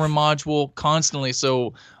 The camera module constantly.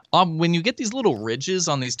 So when you get these little ridges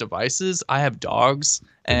on these devices, I have dogs,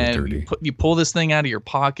 and you pull this thing out of your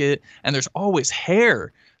pocket, and there's always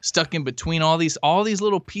hair stuck in between all these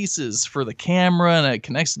little pieces for the camera, and it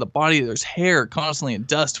connects to the body. There's hair constantly and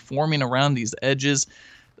dust forming around these edges.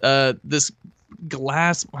 This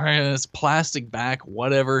glass, this plastic back,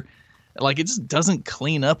 whatever. Like it just doesn't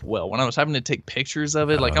clean up well. When I was having to take pictures of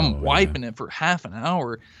it, like I'm wiping it for half an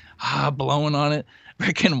hour, blowing on it,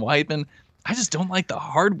 freaking wiping. I just don't like the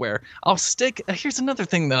hardware. I'll stick. Here's another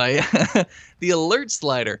thing that the alert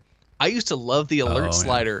slider. I used to love the alert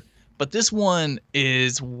slider, but this one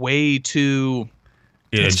is way too.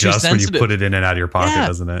 It adjusts when you put it in and out of your pocket,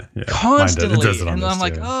 doesn't it? Yeah, constantly. It does it on and this I'm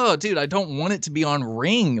like, oh, dude, I don't want it to be on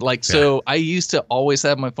ring. Like, so I used to always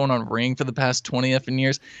have my phone on ring for the past 20 effing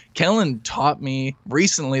years. Kellen taught me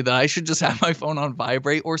recently that I should just have my phone on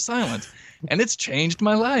vibrate or silent. And it's changed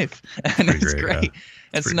my life. And it's great.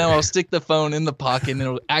 And so now I'll stick the phone in the pocket and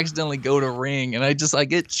it'll accidentally go to ring. And I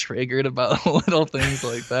get triggered about little things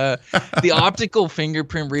like that. The optical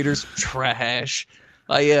fingerprint reader's trash.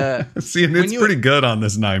 See, and it's pretty good on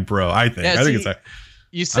this 9 Pro, I think. Yeah, I think it's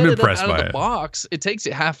you set it up out of the box. It takes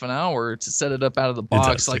you half an hour to set it up out of the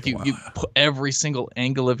box. Like you put every single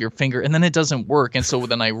angle of your finger, and then it doesn't work. And so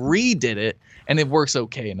then I redid it, and it works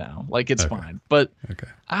okay now. Like it's fine. But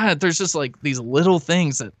there's just like these little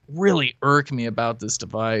things that really irk me about this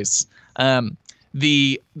device.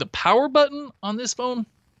 The power button on this phone,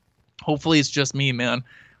 hopefully it's just me, man.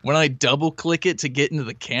 When I double click it to get into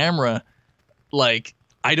the camera, like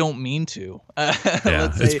I don't mean to.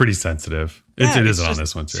 It's pretty sensitive. It is on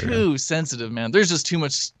this one too. Too sensitive, man. There's just too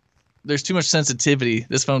much. There's too much sensitivity.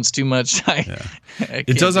 This phone's too much.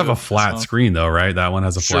 It does have a flat screen though, right? That one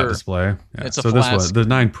has a flat display. Yeah. It's a flat screen. The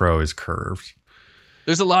 9 Pro is curved.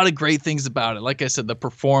 There's a lot of great things about it. Like I said, the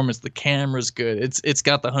performance, the camera's good. It's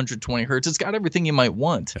got the 120 hertz. It's got everything you might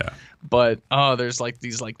want. Yeah. But there's like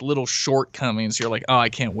these like little shortcomings. You're like, I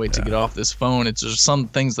can't wait to get off this phone. It's just some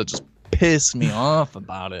things that just piss me off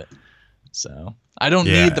about it. So I don't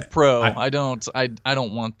need the Pro. I don't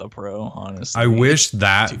want the Pro, honestly. I wish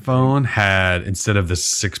that phone had, instead of the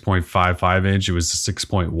 6.55 inch, it was a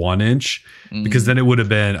 6.1 inch, because then it would have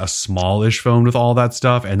been a smallish phone with all that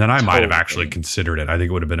stuff, and then I might have actually considered it. I think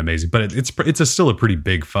it would have been amazing. But it's still a pretty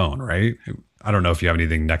big phone, right? I don't know if you have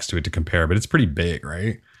anything next to it to compare, but it's pretty big,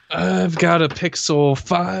 right? I've got a Pixel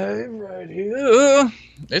 5 right here.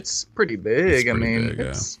 It's pretty big.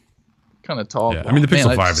 It's kind of tall. Yeah, I mean the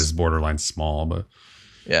Pixel 5 is borderline small, but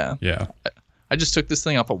yeah. I just took this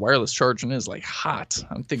thing off a wireless charge and it's like hot.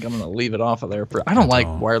 I think I'm gonna leave it off of there I don't like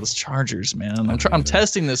wireless chargers, man. I'm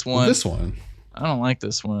testing this one. This one. I don't like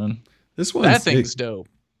this one. That thing's dope.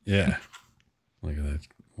 Yeah. Look at that.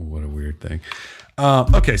 What a weird thing.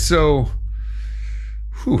 Okay, so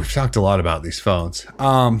we've talked a lot about these phones.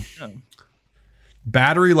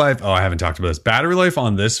 Battery life. I haven't talked about this. Battery life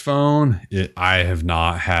on this phone, I have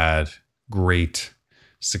not had great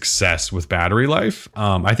success with battery life.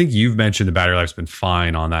 I think you've mentioned the battery life's been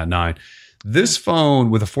fine on that 9. This phone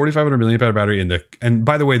with a 4,500 milliamp hour battery and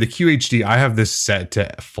by the way, the QHD, I have this set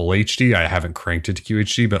to full HD. I haven't cranked it to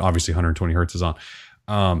QHD, but obviously 120 hertz is on.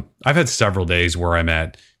 I've had several days where I'm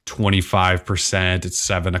at 25% at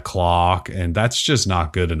 7 o'clock, and that's just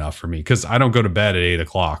not good enough for me because I don't go to bed at 8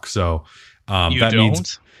 o'clock. So that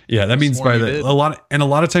means a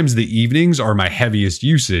lot of times the evenings are my heaviest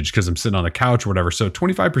usage because I'm sitting on the couch or whatever. So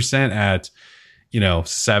 25% at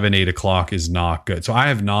 7, 8 o'clock is not good. So I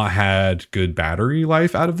have not had good battery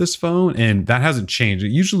life out of this phone, and that hasn't changed.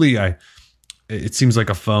 Usually it seems like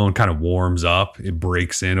a phone kind of warms up, it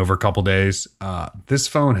breaks in over a couple days. This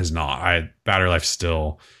phone has not. Battery life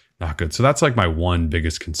still not good. So that's like my one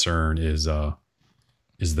biggest concern is the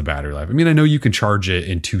battery life. I mean, I know you can charge it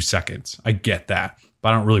in 2 seconds. I get that, but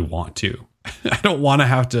I don't really want to. I don't want to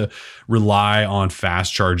have to rely on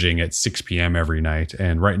fast charging at 6 p.m. every night.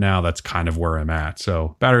 And right now that's kind of where I'm at.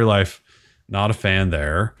 So battery life, not a fan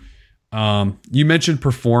there. You mentioned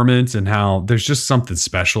performance and how there's just something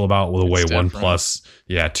special about the way OnePlus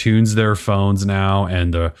tunes their phones now,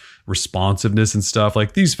 and the responsiveness and stuff.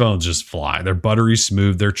 Like these phones just fly. They're buttery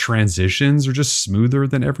smooth. Their transitions are just smoother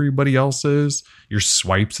than everybody else's. Your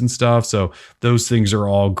swipes and stuff. So those things are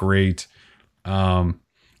all great.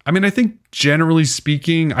 I mean, I think generally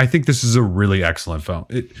speaking, I think this is a really excellent phone.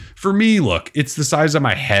 For me, look, it's the size of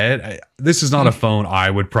my head. This is not a phone I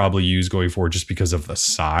would probably use going forward just because of the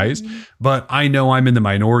size. But I know I'm in the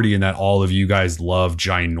minority in that all of you guys love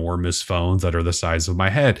ginormous phones that are the size of my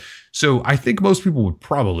head. So I think most people would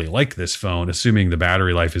probably like this phone, assuming the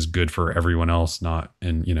battery life is good for everyone else.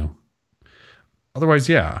 Otherwise,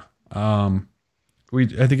 yeah. I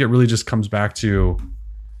think it really just comes back to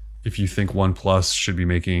if you think OnePlus should be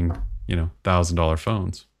making, $1,000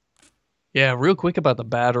 phones. Yeah, real quick about the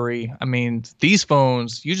battery. I mean, these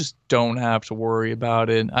phones, you just don't have to worry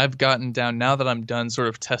about it. I've gotten down, now that I'm done sort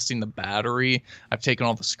of testing the battery, I've taken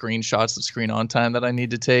all the screenshots, the screen on time that I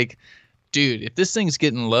need to take. Dude, if this thing's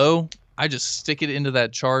getting low, I just stick it into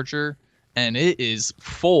that charger and it is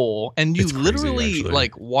full. And you It's crazy, literally actually.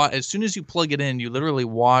 like as soon as you plug it in, you literally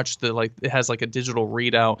watch it has like a digital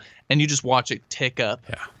readout and you just watch it tick up.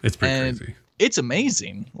 Yeah, it's pretty And crazy. it's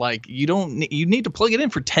amazing. Like you need to plug it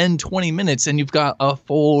in for 10, 20 minutes and you've got a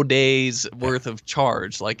full day's worth of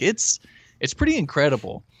charge. Like it's pretty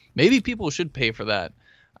incredible. Maybe people should pay for that.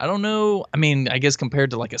 I don't know. I mean, I guess compared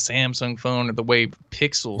to like a Samsung phone or the way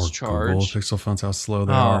Pixels Or charge. Google Pixel phones, how slow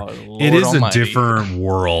they Oh, are. Lord It is almighty. a different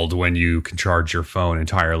world when you can charge your phone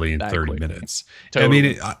entirely in That 30 quickly. minutes. Totally. I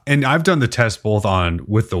mean, and I've done the test both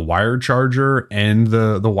with the wired charger and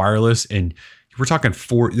the wireless, and we're talking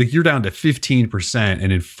you're down to 15%,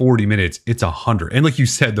 and in 40 minutes it's 100. And like you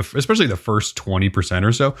said, especially the first 20%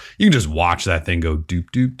 or so, you can just watch that thing go doop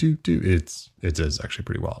doop doop doop. It is actually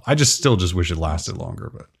pretty well. I still wish it lasted longer,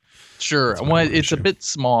 but Sure. my Well, only it's a issue. bit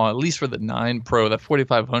small, at least for the 9 Pro, that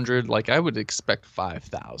 4500. Like I would expect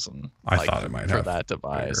 5,000. I like, thought it might for have that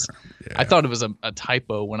device. bigger. I thought it was a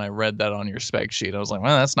typo when I read that on your spec sheet. I was like,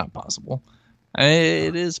 well, that's not possible.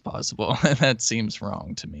 It is possible. That seems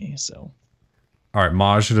wrong to me. So All right,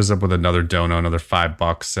 Maj hit us up with another dono, another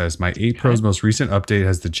 $5. Says my 8 Pro's most recent update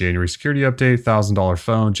has the January security update, $1,000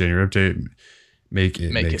 phone, January update. Make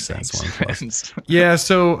it sense. OnePlus. sense. Yeah,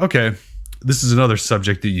 so okay, this is another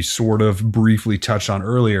subject that you sort of briefly touched on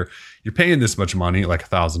earlier. You're paying this much money, like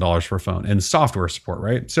 $1,000 for a phone, and software support,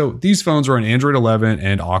 right? So these phones are on Android 11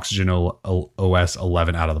 and Oxygen OS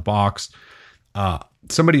 11 out of the box.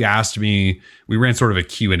 Somebody asked me, we ran sort of a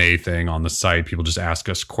Q&A thing on the site. People just ask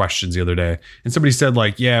us questions the other day. And somebody said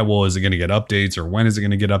like, yeah, well, is it going to get updates or when is it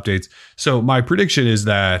going to get updates? So my prediction is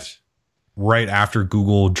that right after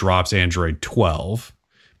Google drops Android 12,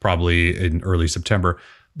 probably in early September,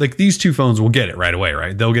 like these two phones will get it right away,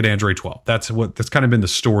 right? They'll get Android 12. That's kind of been the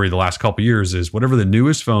story the last couple of years is whatever the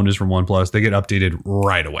newest phone is from OnePlus, they get updated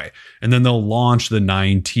right away. And then they'll launch the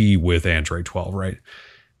 9T with Android 12, right?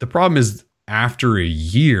 The problem is after a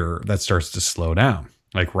year, that starts to slow down.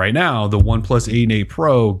 Like right now, the OnePlus 8 and 8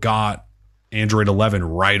 Pro got Android 11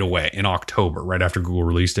 right away in October, right after Google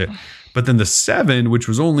released it. But then the 7, which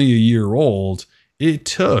was only a year old, it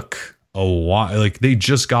took a while. Like they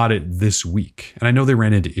just got it this week. And I know they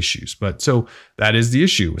ran into issues, but so that is the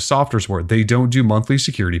issue with software support. They don't do monthly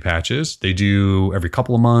security patches. They do every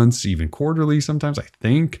couple of months, even quarterly sometimes, I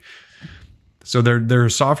think. So their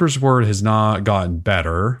software support has not gotten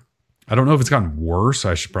better. I don't know if it's gotten worse.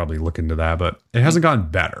 I should probably look into that, but it hasn't gotten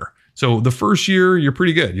better. So the first year, you're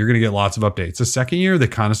pretty good. You're going to get lots of updates. The second year, they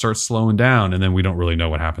kind of start slowing down, and then we don't really know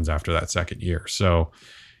what happens after that second year. So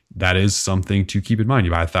that is something to keep in mind.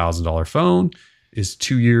 You buy $1,000 phone, is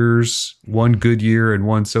 2 years, one good year and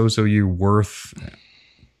one so-so year worth.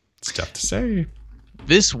 It's tough to say.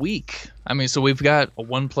 This week, I mean, so we've got a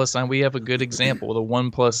OnePlus 9. We have a good example. The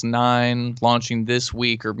OnePlus 9 launching this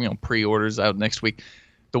week, or pre-orders out next week.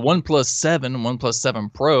 The OnePlus 7, OnePlus 7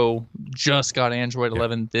 Pro just got Android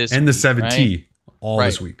 11 this week. And the 7T right?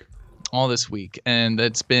 this week. All this week. And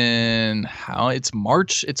it's been, it's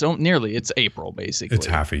March. It's April, basically. It's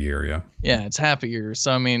half a year, yeah. Yeah, it's half a year.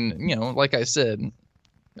 So, I mean, like I said,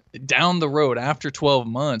 down the road after 12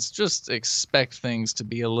 months, just expect things to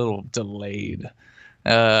be a little delayed.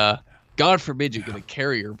 God forbid you get a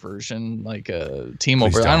carrier version like a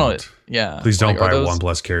T-Mobile. Please I don't. don't. Yeah. Please don't buy those,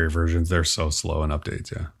 OnePlus carrier versions. They're so slow in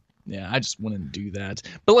updates, yeah. Yeah, I just wouldn't do that.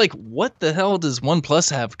 But like, what the hell does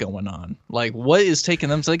OnePlus have going on? Like, what is taking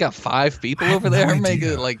them? So they got 5 people over there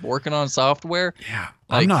working on software. Yeah,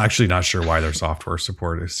 I'm not sure why their software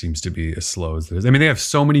support seems to be as slow as it is. I mean, they have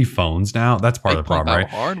so many phones now. That's part of the problem, right?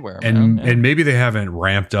 Hardware, and maybe they haven't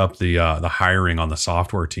ramped up the hiring on the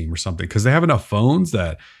software team or something because they have enough phones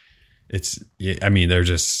that it's. I mean, they're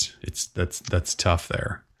just that's tough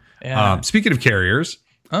there. Yeah. Speaking of carriers.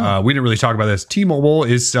 We didn't really talk about this. T-Mobile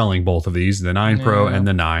is selling both of these, the 9 Pro and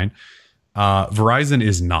the 9. Verizon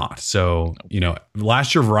is not. So,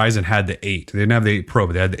 last year Verizon had the 8. They didn't have the 8 Pro,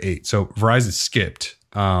 but they had the 8. So Verizon skipped.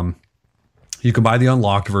 You can buy the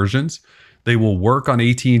unlocked versions. They will work on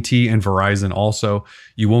AT&T and Verizon also.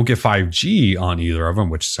 You won't get 5G on either of them,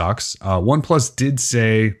 which sucks. OnePlus did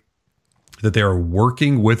say that they are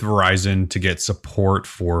working with Verizon to get support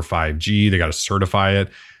for 5G. They got to certify it.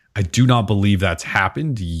 I do not believe that's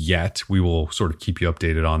happened yet. We will sort of keep you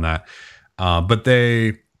updated on that. But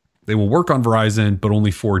they will work on Verizon, but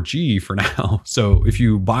only 4G for now. So if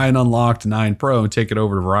you buy an unlocked 9 Pro and take it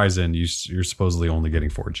over to Verizon, you're supposedly only getting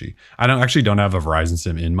 4G. I don't have a Verizon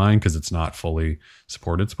SIM in mine because it's not fully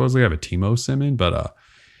supported. Supposedly I have a T-Mo SIM in, but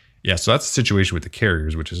yeah. So that's the situation with the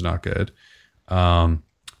carriers, which is not good.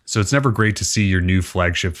 So it's never great to see your new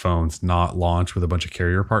flagship phones not launch with a bunch of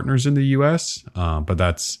carrier partners in the US. But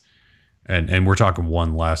that's And we're talking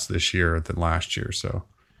one less this year than last year. So,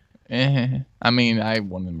 I mean, I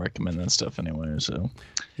wouldn't recommend that stuff anyway. So,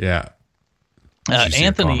 yeah.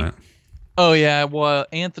 Anthony. Oh yeah. Well,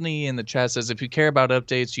 Anthony in the chat says if you care about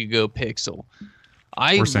updates, you go Pixel.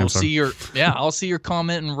 I will see your I'll see your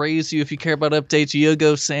comment and raise you if you care about updates. You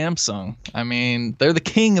go Samsung. I mean, they're the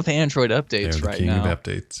king of Android updates right now. King of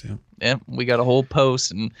updates. Yeah. Yeah, we got a whole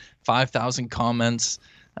post and 5,000 comments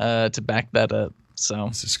to back that up. So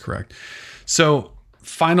this is correct. So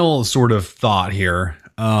final sort of thought here.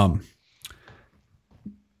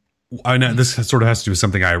 I know this sort of has to do with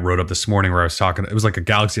something I wrote up this morning where I was talking. It was like a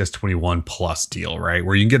Galaxy S21 Plus deal, right?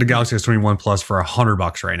 Where you can get a Galaxy S21 Plus for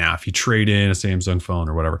 $100 right now if you trade in a Samsung phone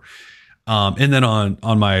or whatever. And then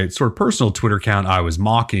on my sort of personal Twitter account, I was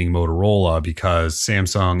mocking Motorola because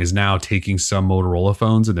Samsung is now taking some Motorola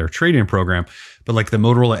phones in their trade-in program. But like the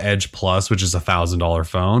Motorola Edge Plus, which is $1,000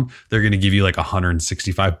 phone, they're going to give you like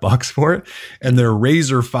 $165 for it. And their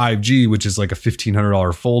Razr 5G, which is like a $1,500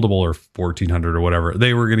 foldable or $1,400 or whatever,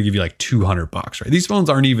 they were going to give you like $200, right? These phones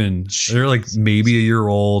aren't even, they're like maybe a year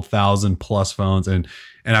old, 1,000+ phones. And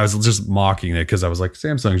I was just mocking it because I was like,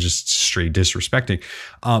 Samsung is just straight disrespecting.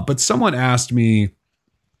 But someone asked me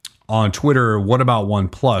on Twitter, what about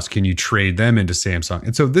OnePlus? Can you trade them into Samsung?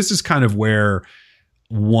 And so this is kind of where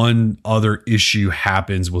one other issue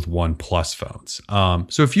happens with OnePlus phones.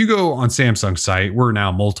 So if you go on Samsung's site, we're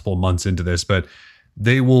now multiple months into this, but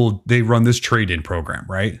they run this trade-in program,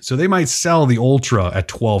 right? So they might sell the Ultra at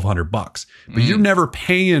 $1,200, but you're never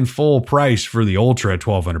paying full price for the Ultra at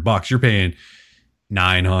 $1,200. You're paying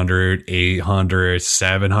 $900, $800,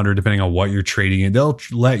 $700, depending on what you're trading in. They'll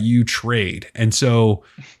let you trade. And so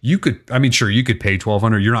you could pay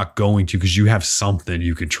 $1,200. You're not going to because you have something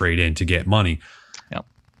you can trade in to get money.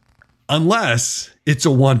 Unless it's a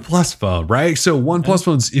OnePlus phone, right? So OnePlus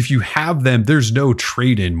phones, if you have them, there's no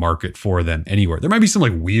trade-in market for them anywhere. There might be some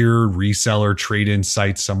like weird reseller trade-in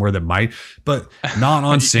sites somewhere that might, but not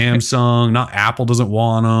on Samsung. Not Apple doesn't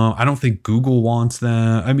want them. I don't think Google wants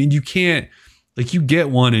them. I mean, you can't, like, you get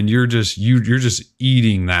one and you're just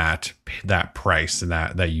eating that price and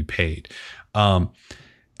that you paid. And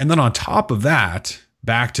then on top of that,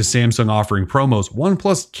 back to Samsung offering promos,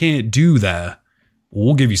 OnePlus can't do that.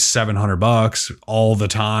 We'll give you $700 all the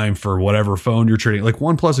time for whatever phone you're trading. Like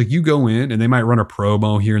OnePlus, like you go in and they might run a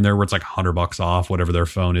promo here and there where it's like $100 off, whatever their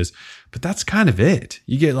phone is. But that's kind of it.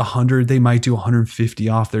 You get 100, they might do 150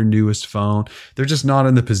 off their newest phone. They're just not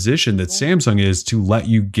in the position that Samsung is to let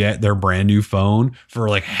you get their brand new phone for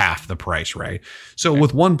like half the price, right? So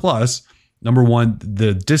with OnePlus, number one,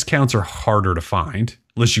 the discounts are harder to find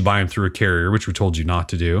unless you buy them through a carrier, which we told you not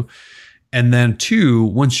to do. And then two,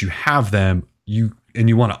 once you have them, you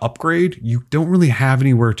want to upgrade, you don't really have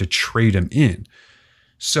anywhere to trade them in.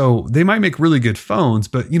 So they might make really good phones,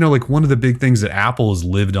 but like one of the big things that Apple has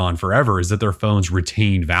lived on forever is that their phones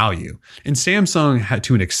retain value. And Samsung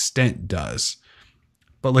to an extent does.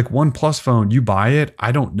 But like OnePlus phone, you buy it,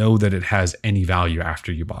 I don't know that it has any value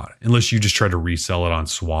after you bought it, unless you just try to resell it on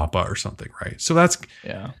Swappa or something, right? So that's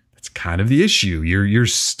kind of the issue. You're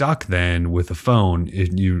stuck then with a phone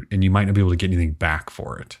and you might not be able to get anything back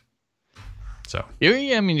for it. So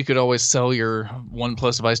yeah, I mean, you could always sell your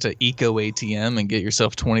OnePlus device to Eco ATM and get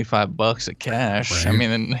yourself $25 of cash. Right. I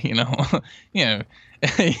mean,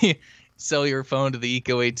 sell your phone to the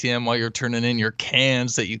Eco ATM while you're turning in your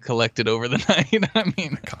cans that you collected over the night. I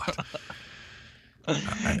mean,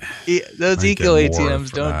 those Eco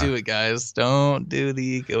ATMs, don't do it, guys. Don't do the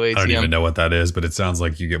Eco ATM. I don't even know what that is, but it sounds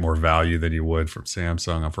like you get more value than you would from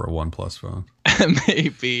Samsung for a OnePlus phone.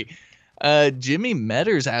 Maybe. Jimmy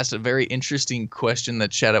Metters asked a very interesting question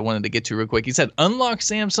that Chad I wanted to get to real quick. He said, unlock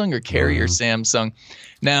Samsung or carrier Samsung?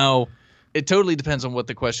 Now, it totally depends on what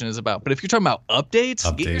the question is about. But if you're talking about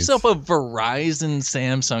updates, get yourself a Verizon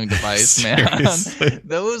Samsung device, man.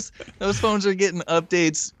 Those phones are getting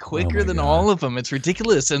updates quicker than all of them. It's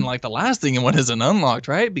ridiculous. And like the last thing you want is an unlocked,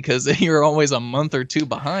 right? Because you're always a month or two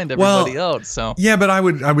behind everybody else. So yeah, but I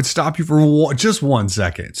would stop you for just 1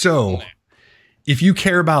 second. So if you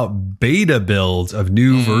care about beta builds of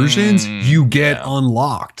new versions, you get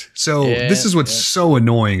unlocked. So this is what's so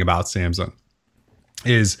annoying about Samsung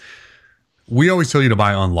is we always tell you to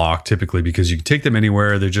buy unlocked typically because you can take them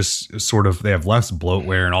anywhere. They're just they have less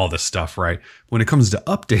bloatware and all this stuff, right? When it comes to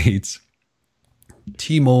updates,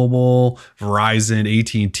 T-Mobile, Verizon,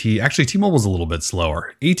 AT&T, actually T-Mobile's a little bit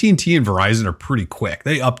slower. AT&T and Verizon are pretty quick.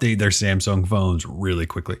 They update their Samsung phones really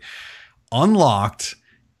quickly. Unlocked,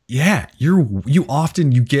 Yeah, you often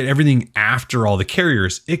get everything after all the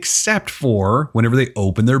carriers, except for whenever they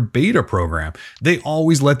open their beta program. They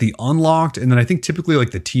always let the unlocked, and then I think typically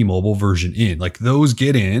like the T-Mobile version in, like those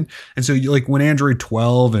get in. And so like when Android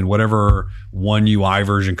 12 and whatever One UI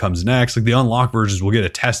version comes next, like the unlocked versions will get to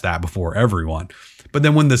test that before everyone. But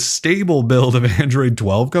then when the stable build of Android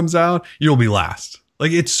 12 comes out, you'll be last.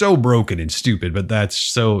 Like it's so broken and stupid, but that's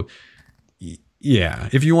so. Yeah,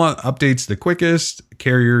 if you want updates the quickest,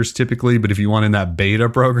 carriers typically, but if you want in that beta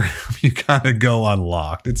program, you gotta go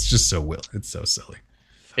unlocked. It's just it's so silly.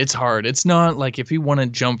 It's hard. It's not like if you want to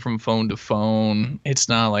jump from phone to phone, it's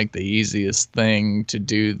not like the easiest thing to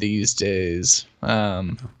do these days.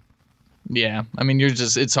 Yeah, I mean,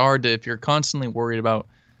 it's hard if you're constantly worried about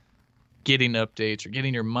getting updates or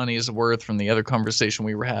getting your money's worth from the other conversation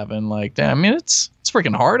we were having. Like, damn, I mean, it's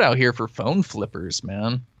freaking hard out here for phone flippers,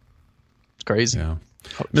 man. It's crazy. Yeah.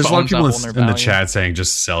 There's a lot of people in the chat saying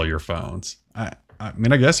just sell your phones. I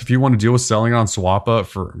mean, I guess if you want to deal with selling on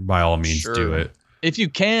SwapUp, by all means, do it. If you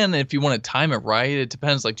want to time it right, it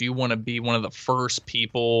depends. Like, do you want to be one of the first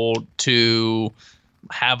people to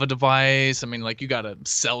have a device? I mean, like, you got to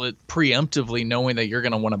sell it preemptively, knowing that you're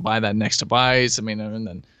going to want to buy that next device. I mean, and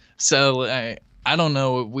then sell. I don't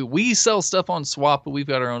know. We sell stuff on Swap, but we've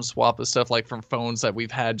got our own Swap of stuff like from phones that we've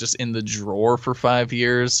had just in the drawer for 5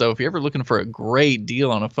 years. So if you're ever looking for a great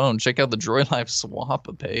deal on a phone, check out the Droid Life Swap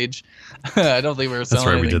page. I don't think we were selling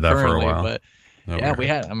anything. We did that for a while. But yeah, we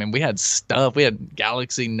had stuff. We had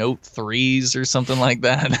Galaxy Note 3s or something like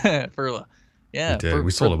that.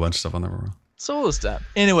 We sold a bunch of stuff on there. Sold stuff.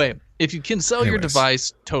 Anyway, if you can sell your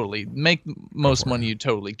device, totally make most money you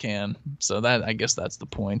totally can. So I guess that's the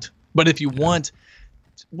point. But if you want,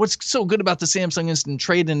 what's so good about the Samsung Instant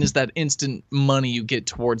Trade-in is that instant money you get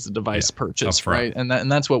towards the device purchase, right? And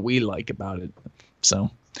that's what we like about it. So,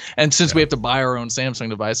 and since we have to buy our own Samsung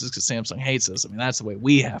devices because Samsung hates us, I mean, that's the way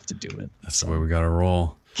we have to do it. That's the way we got to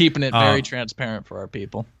roll. Keeping it very transparent for our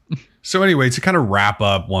people. So anyway, to kind of wrap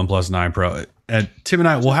up OnePlus 9 Pro, Tim and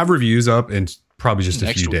I will have reviews up in probably just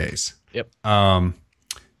a few days. Yep.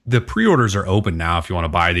 The pre-orders are open now if you want to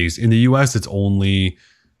buy these. In the US, it's only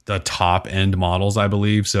the top end models, I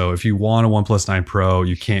believe. So if you want a OnePlus 9 Pro,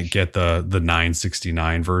 you can't get the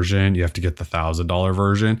 $969 version. You have to get the $1,000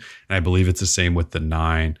 version. And I believe it's the same with the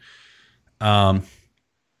 9.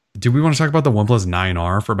 Do we want to talk about the OnePlus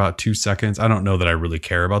 9R for about 2 seconds? I don't know that I really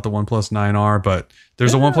care about the OnePlus 9R, but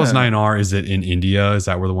there's a OnePlus 9R. Is it in India? Is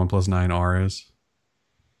that where the OnePlus 9R is?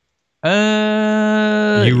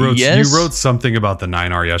 Yes. You wrote something about the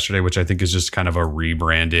 9R yesterday, which I think is just kind of a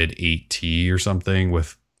rebranded 8T or something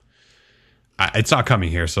with. It's not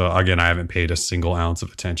coming here, so again, I haven't paid a single ounce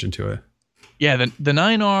of attention to it. Yeah, the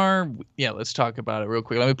 9R. Yeah, let's talk about it real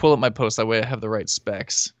quick. Let me pull up my post that way I have the right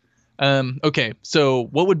specs. Okay, so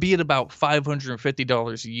what would be at about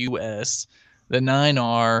 $550 US? The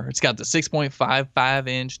 9R. It's got the 6.55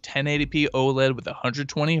 inch 1080p OLED with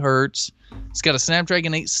 120 hertz. It's got a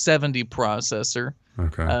Snapdragon 870 processor.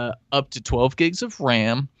 Okay. Up to 12 gigs of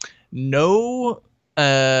RAM. No.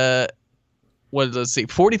 Let's see,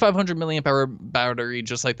 4,500 milliamp hour battery,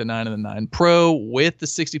 just like the 9 and the 9 Pro, with the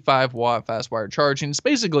 65 watt fast wire charging. It's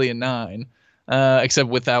basically a 9, except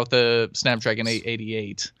without the Snapdragon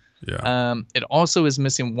 888. Yeah. It also is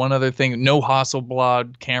missing one other thing: no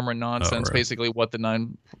Hasselblad camera nonsense. Right. Basically, what the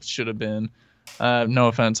 9 should have been. No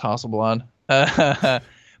offense, Hasselblad. But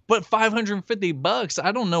 $550.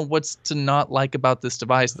 I don't know what's to not like about this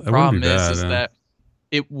device. The problem is that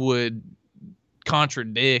it would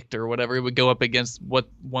contradict or whatever. It would go up against what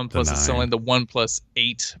OnePlus is selling the OnePlus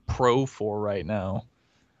 8 Pro for right now.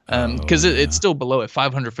 Because it's still below at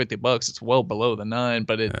 $550. It's well below the 9,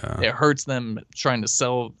 but it hurts them trying to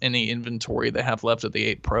sell any inventory they have left of the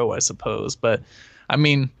 8 Pro, I suppose. But I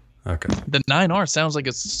mean, the 9R sounds like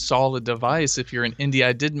a solid device if you're in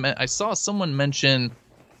India. I saw someone mention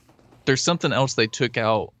there's something else they took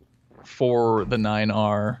out for the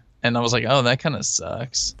 9R, and I was like, oh, that kind of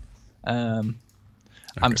sucks.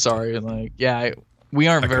 I'm sorry. Like, we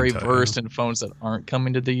aren't very versed in phones that aren't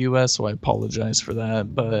coming to the U.S., so I apologize for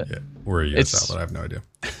that. But we're a U.S. outlet. I have no idea.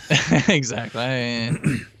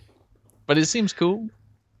 Exactly. But it seems cool.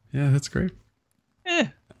 Yeah, that's great.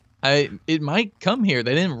 It might come here.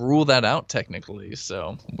 They didn't rule that out technically,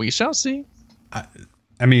 so we shall see.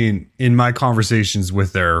 I mean, in my conversations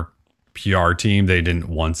with their PR team, they didn't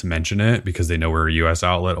once mention it because they know we're a US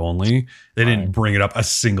outlet only. They didn't bring it up a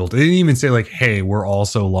single. They didn't even say like, "Hey, we're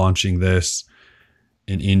also launching this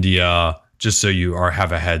in India, just so you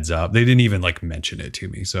have a heads up." They didn't even like mention it to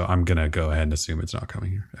me, so I'm gonna go ahead and assume it's not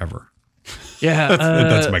coming here ever. Yeah,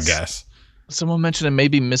 that's my guess. Someone mentioned it may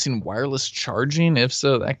be missing wireless charging. If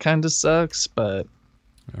so, that kind of sucks. But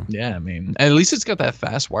yeah, I mean, at least it's got that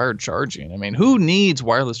fast wired charging. I mean, who needs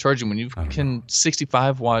wireless charging when you can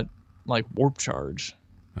 65-watt like warp charge?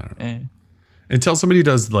 I don't know. Until somebody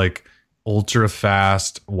does like ultra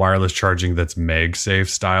fast wireless charging that's MagSafe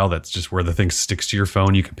style, that's just where the thing sticks to your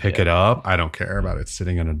phone, you can pick it up. I don't care about it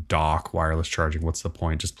sitting in a dock wireless charging. What's the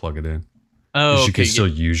point? Just plug it in. Oh, you can still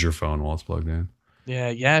use your phone while it's plugged in. Yeah,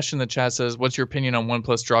 Yash in the chat says, what's your opinion on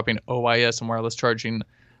OnePlus dropping OIS and wireless charging?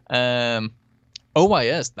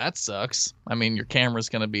 OIS, that sucks. I mean, your camera's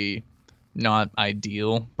going to be not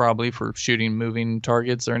ideal probably for shooting moving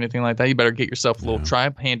targets or anything like that. You better get yourself a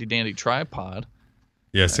little handy dandy tripod.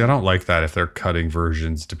 Yeah, see, I don't like that if they're cutting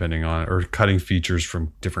versions depending on, or cutting features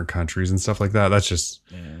from different countries and stuff like that. That's just,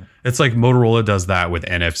 it's like Motorola does that with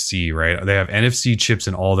NFC, right? They have NFC chips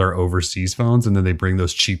in all their overseas phones, and then they bring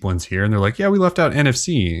those cheap ones here, and they're like, yeah, we left out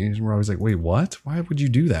NFC. And we're always like, wait, what? Why would you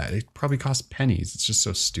do that? It probably costs pennies. It's just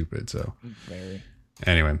so stupid. So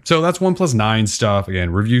anyway, so that's OnePlus 9 stuff.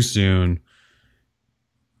 Again, review soon.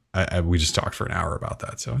 We just talked for an hour about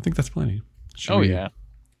that, so I think that's plenty.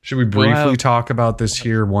 Should we briefly talk about this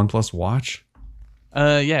here OnePlus watch?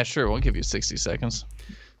 Yeah, sure. We'll give you 60 seconds.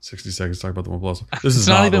 60 seconds to talk about the OnePlus. This is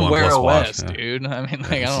not not even the Wear OnePlus OS, watch, dude. I mean,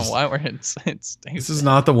 like, I don't know why we're in. This is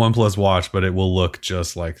not the OnePlus watch, but it will look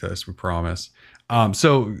just like this. We promise.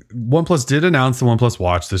 So OnePlus did announce the OnePlus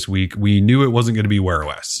watch this week. We knew it wasn't going to be Wear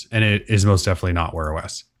OS, and it is most definitely not Wear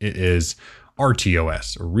OS. It is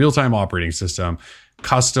RTOS, a real-time operating system,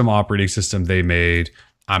 custom operating system they made.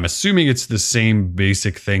 I'm assuming it's the same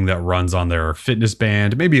basic thing that runs on their fitness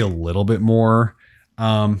band, maybe a little bit more,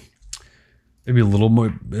 maybe a little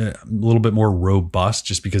bit more robust,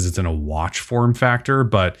 just because it's in a watch form factor.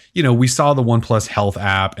 But you know, we saw the OnePlus Health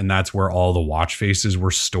app, and that's where all the watch faces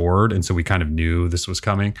were stored, and so we kind of knew this was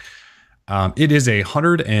coming. It is a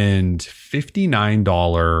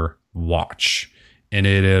 $159 watch, and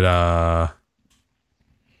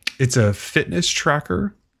it's a fitness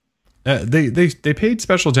tracker. They paid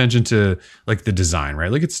special attention to like the design,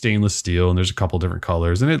 right? Like it's stainless steel, and there's a couple different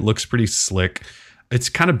colors, and it looks pretty slick. It's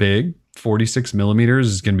kind of big. 46 millimeters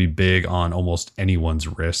is going to be big on almost anyone's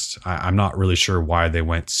wrist. I'm not really sure why they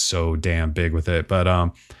went so damn big with it, but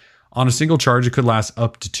on a single charge, it could last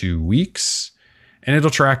up to 2 weeks, and it'll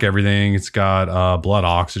track everything. It's got blood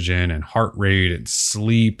oxygen and heart rate and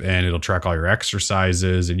sleep, and it'll track all your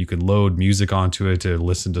exercises, and you can load music onto it to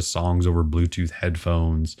listen to songs over Bluetooth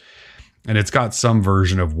headphones. And it's got some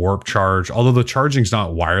version of warp charge, although the charging's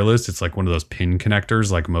not wireless. It's like one of those pin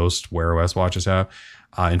connectors like most Wear OS watches have.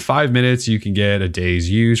 In 5 minutes, you can get a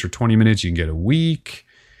day's use. For 20 minutes, you can get a week.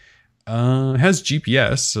 It has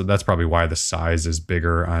GPS, so that's probably why the size is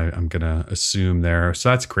bigger, I'm going to assume there. So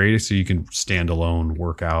that's great. So you can standalone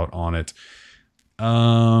workout on it.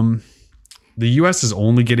 The US is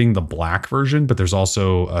only getting the black version, but there's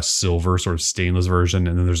also a silver sort of stainless version.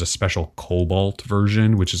 And then there's a special cobalt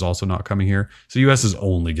version, which is also not coming here. So US is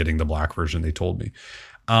only getting the black version, they told me.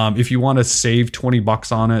 If you want to save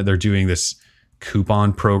 $20 on it, they're doing this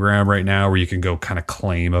coupon program right now where you can go kind of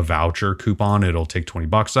claim a voucher coupon. It'll take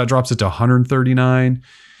 $20. So that drops it to $139.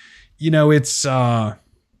 You know, it's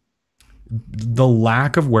the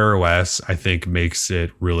lack of Wear OS, I think, makes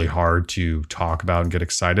it really hard to talk about and get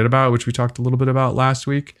excited about, which we talked a little bit about last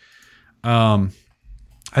week. I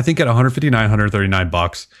think at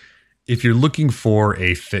 $139, if you're looking for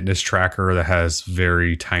a fitness tracker that has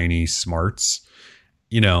very tiny smarts,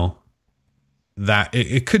 you know, that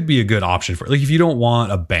it could be a good option for, like, if you don't want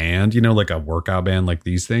a band, you know, like a workout band like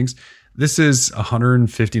these things. This is a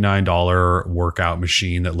 $159 workout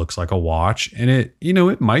machine that looks like a watch, and it, you know,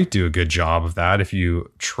 it might do a good job of that if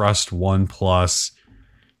you trust OnePlus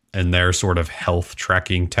and their sort of health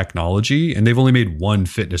tracking technology. And they've only made one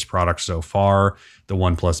fitness product so far, the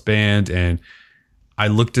OnePlus Band. And I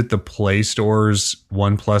looked at the Play Store's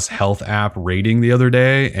OnePlus Health app rating the other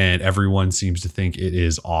day, and everyone seems to think it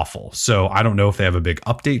is awful. So I don't know if they have a big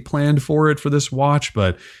update planned for it for this watch,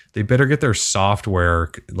 but they better get their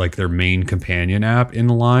software, like their main companion app, in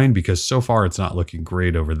line, because so far it's not looking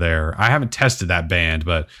great over there. I haven't tested that band,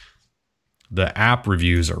 but the app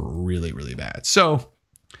reviews are really, really bad. So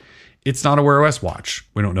it's not a Wear OS watch.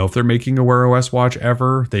 We don't know if they're making a Wear OS watch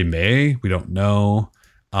ever. They may. We don't know.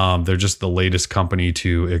 They're just the latest company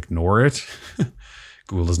to ignore it.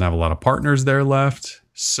 Google doesn't have a lot of partners there left.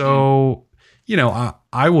 So, you know,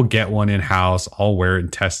 I will get one in-house. I'll wear it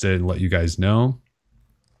and test it and let you guys know.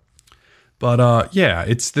 But yeah,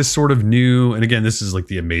 it's this sort of new, and again, this is like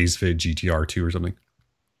the Amazfit GTR 2 or something.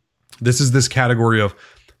 This is this category of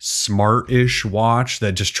smart-ish watch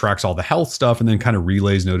that just tracks all the health stuff and then kind of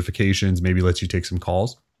relays notifications, maybe lets you take some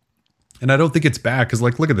calls. And I don't think it's bad because,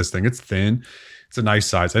 like, look at this thing. It's thin. It's a nice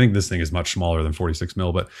size. I think this thing is much smaller than 46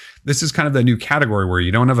 mil, but this is kind of the new category where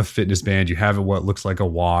you don't have a fitness band. You have what looks like a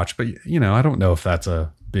watch, but I don't know if that's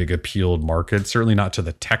a big appealed market. Certainly not to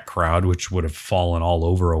the tech crowd, which would have fallen all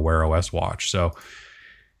over a Wear OS watch. So,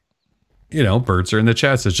 Bert's are in the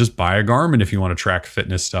chat says just buy a Garmin if you want to track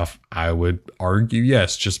fitness stuff. I would argue,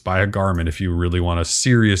 yes, just buy a Garmin if you really want to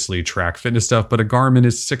seriously track fitness stuff. But a Garmin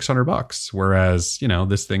is $600, whereas,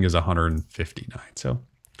 this thing is $159. So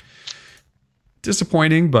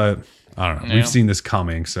disappointing, but I don't know. Yeah. We've seen this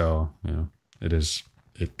coming. So,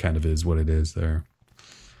 it kind of is what it is there.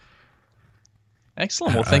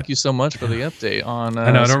 Excellent. Well, thank you so much for the update on.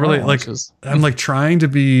 I know I don't really watches. I'm trying to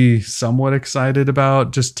be somewhat excited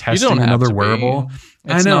about just testing another wearable.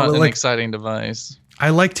 It's not an exciting device. I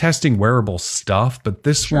like testing wearable stuff, but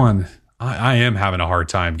this one, I am having a hard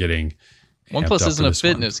time getting. OnePlus isn't a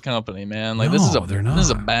fitness company, man. Like, this is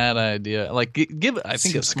a bad idea. Like, I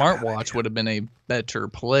think a smartwatch would have been a better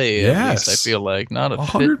play. Yes. At least I feel like, not a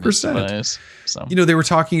 100%. Fitness device. So. They were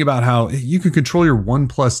talking about how you can control your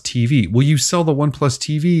OnePlus TV. Well, you sell the OnePlus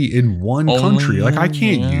TV in one country. Like, I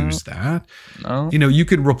can't use that. No. You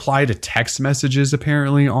could reply to text messages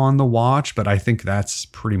apparently on the watch, but I think that's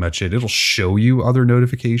pretty much it. It'll show you other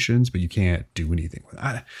notifications, but you can't do anything with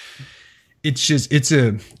it. It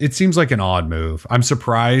seems like an odd move. I'm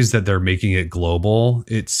surprised that they're making it global.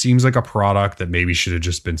 It seems like a product that maybe should have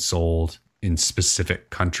just been sold in specific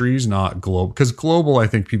countries, not global. Because global, I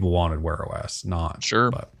think people wanted Wear OS, not sure.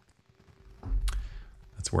 But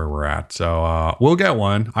that's where we're at. So we'll get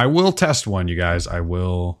one. I will test one, you guys.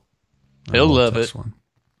 He'll love it. One.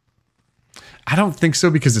 I don't think so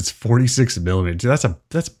because it's 46 millimeters.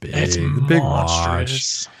 That's big. It's a big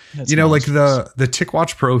watch. Like the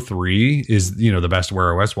TicWatch Pro 3 is, the best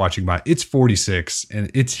Wear OS watching by. It's 46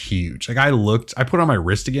 and it's huge. Like I put it on my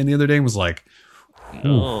wrist again the other day and was like,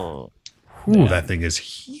 that thing is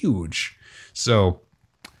huge. So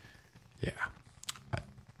yeah,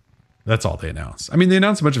 that's all they announced. I mean, they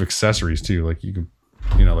announced a bunch of accessories too. Like you can,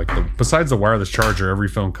 besides the wireless charger, every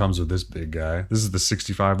phone comes with this big guy. This is the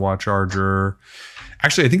 65 watt charger.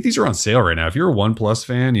 Actually, I think these are on sale right now. If you're a OnePlus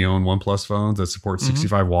fan, you own OnePlus phones that support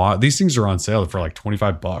 65 watt. These things are on sale for like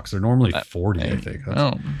 $25. They're normally 40, I think.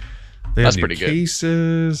 That's pretty good.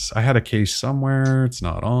 Cases. I had a case somewhere. It's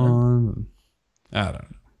not on. I don't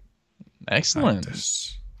know.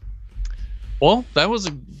 Excellent. Well,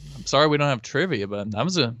 I'm sorry we don't have trivia, but that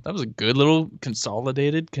was a good little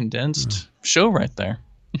consolidated, condensed show right there.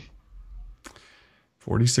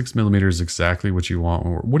 46 millimeters is exactly what you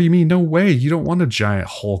want. What do you mean? No way. You don't want a giant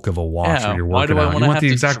hulk of a watch when you're working out. You want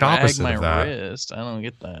the exact opposite of that. Wrist? I don't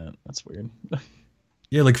get that. That's weird.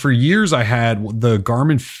 Yeah, like for years I had the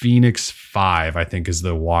Garmin Fenix 5, I think is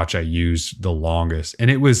the watch I used the longest. And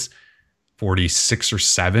it was 46 or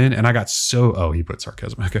 7. And I got he put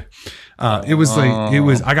sarcasm. Okay.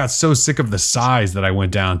 I got so sick of the size that I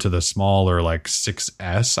went down to the smaller, like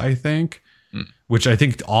 6S, I think. Which I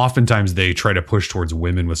think oftentimes they try to push towards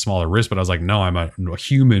women with smaller wrists, but I was like, no, I'm a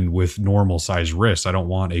human with normal size wrists. I don't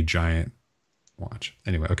want a giant watch.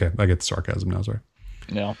 Anyway, okay, I get the sarcasm now. Sorry.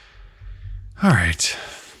 Yeah. All right.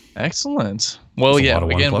 Excellent. Well, yeah.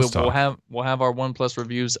 Again, we'll have our OnePlus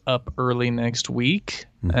reviews up early next week,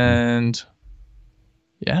 and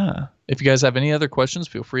yeah, if you guys have any other questions,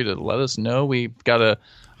 feel free to let us know. We've got a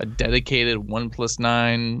dedicated OnePlus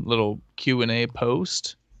 9 little Q&A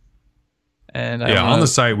post. And on the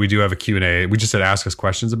site, we do have a Q&A. We just said ask us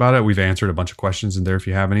questions about it. We've answered a bunch of questions in there if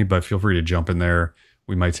you have any, but feel free to jump in there.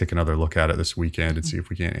 We might take another look at it this weekend and see if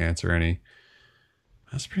we can't answer any.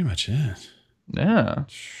 That's pretty much it. Yeah.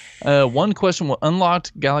 One question: will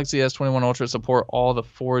unlocked Galaxy S21 Ultra support all the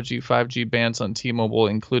 4G, 5G bands on T-Mobile,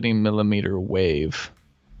 including millimeter wave?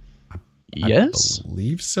 Yes. I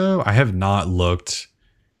believe so. I have not looked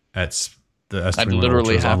at the S21 I'd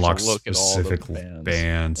literally Ultra's have unlocked to look specific at all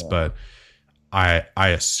bands, but I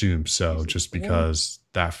assume so, just because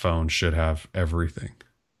that phone should have everything.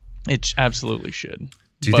 It absolutely should.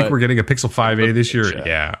 Do you think we're getting a Pixel 5a this year?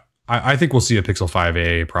 Yeah. I think we'll see a Pixel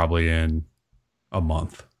 5a probably in a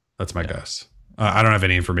month. That's my guess. I don't have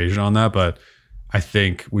any information on that, but I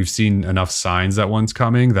think we've seen enough signs that one's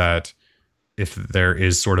coming that if there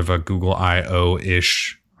is sort of a Google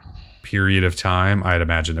I/O-ish period of time, I'd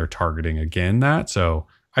imagine they're targeting again that. So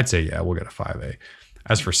I'd say, yeah, we'll get a 5a.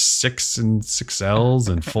 As for 6 and 6Ls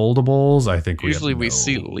and foldables, I think we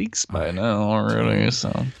see leaks by now already.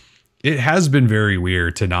 So it has been very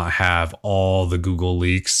weird to not have all the Google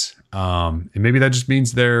leaks And maybe that just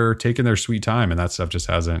means they're taking their sweet time and that stuff just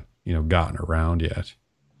hasn't, gotten around yet.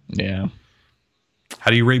 Yeah.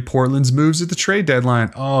 How do you rate Portland's moves at the trade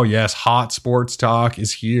deadline? Oh, yes. Hot sports talk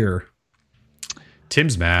is here.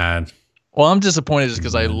 Tim's mad. Well, I'm disappointed just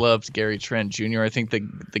because I loved Gary Trent Jr. I think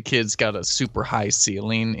the kid's got a super high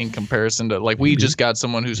ceiling in comparison to we just got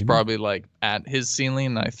someone who's probably like at his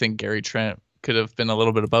ceiling. I think Gary Trent could have been a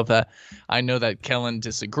little bit above that. I know that Kellen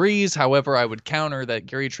disagrees. However, I would counter that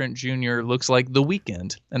Gary Trent Jr. looks like The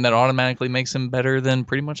Weeknd, and that automatically makes him better than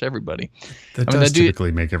pretty much everybody. That does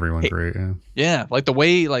typically make everyone great. Yeah. Yeah, the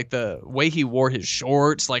way he wore his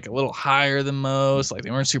shorts, like a little higher than most, like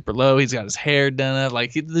they weren't super low. He's got his hair done up.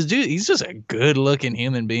 Like the dude, he's just a good-looking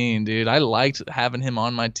human being, dude. I liked having him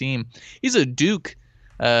on my team. He's a Duke.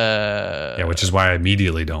 Which is why I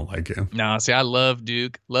immediately don't like him. No, see, I love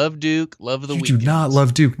Duke. Love Duke. Love the Weeknd. You do not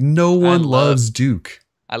love Duke. No one loves Duke.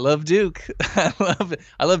 I love Duke. I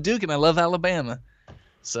love Duke, and I love Alabama.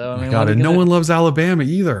 So I mean, God, and no one loves Alabama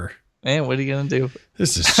either. Man, what are you gonna do?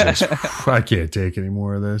 This is just I can't take any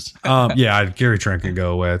more of this. Gary Trent can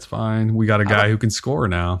go away. It's fine. We got a guy who can score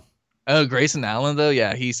now. Oh, Grayson Allen though,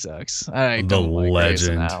 yeah, he sucks. I don't like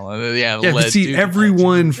legend. Grayson Allen. Yeah, but see,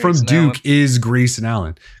 everyone from Duke is Grayson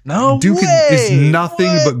Allen. No, Duke way. is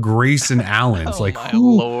nothing but Grayson Allen. It's like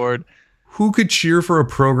Lord, who could cheer for a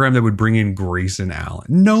program that would bring in Grayson Allen?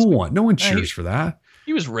 No one cheers for that.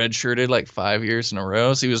 He was redshirted like 5 years in a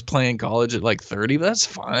row. So he was playing college at like 30. But that's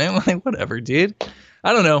fine. Like whatever, dude.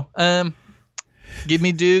 I don't know. Give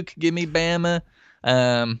me Duke. Give me Bama.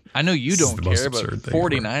 I know you don't care, but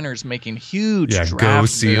 49ers making huge draft go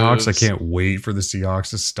Seahawks. moves. I can't wait for the Seahawks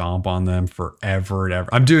to stomp on them forever and ever.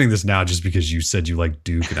 I'm doing this now just because you said you like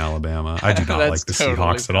Duke and Alabama. I do not like the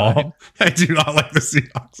Seahawks at all. I do not like the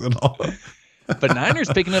Seahawks at all. But Niners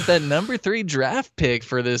picking up that number 3 draft pick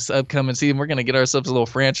for this upcoming season. We're going to get ourselves a little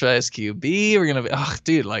franchise QB. We're going to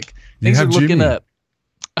be, things are looking Jimmy. up.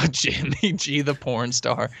 Oh, Jimmy G, the porn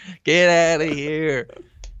star. Get out of here.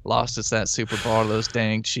 Lost us that Super Bowl to those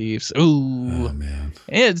dang Chiefs. Ooh. Oh, man.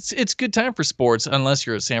 It's good time for sports unless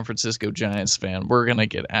you're a San Francisco Giants fan. We're going to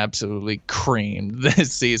get absolutely creamed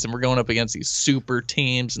this season. We're going up against these super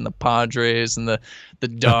teams and the Padres and the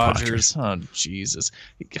Dodgers. Oh, Jesus.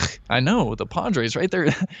 I know, the Padres, right? They're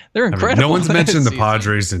incredible. No one's mentioned the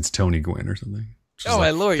Padres since Tony Gwynn or something. Oh, my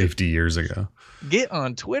Lord. 50 years ago. Get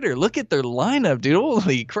on Twitter. Look at their lineup, dude.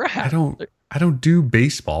 Holy crap. I don't do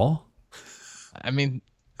baseball. I mean...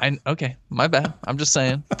 okay, my bad. I'm just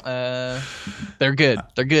saying. They're good.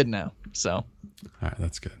 They're good now. So, all right,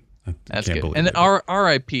 that's good. That's good. And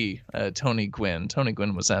R.I.P. Tony Gwynn. Tony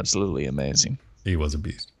Gwynn was absolutely amazing. He was a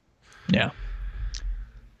beast. Yeah.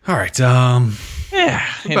 All right. Yeah.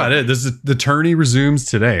 That's about it. The tourney resumes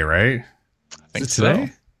today, right? I think today.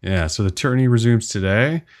 So. Yeah. So the tourney resumes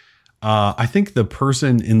today. I think the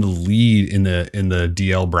person in the lead in the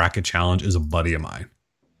DL bracket challenge is a buddy of mine,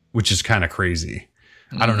 which is kind of crazy.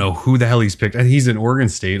 I don't know who the hell he's picked. He's an Oregon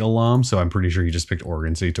State alum, so I'm pretty sure he just picked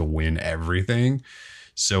Oregon State to win everything.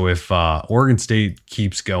 So if Oregon State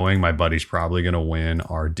keeps going, my buddy's probably going to win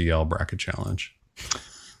our DL bracket challenge.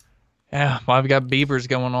 Yeah, well, I've got Beavers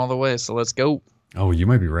going all the way, so let's go. Oh, you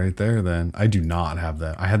might be right there then. I do not have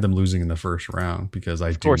that. I had them losing in the first round because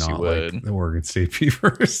I do not like the Oregon State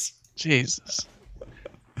Beavers. Jesus.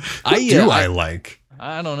 I like?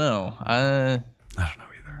 I don't know. I don't know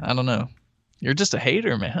either. I don't know. You're just a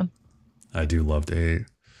hater, man. I do love to hate.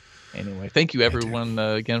 Anyway, thank you everyone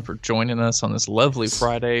again for joining us on this lovely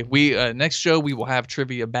Friday. We next show we will have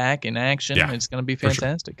trivia back in action. Yeah, it's going to be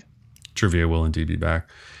fantastic. Sure. Trivia will indeed be back.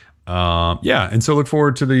 And so look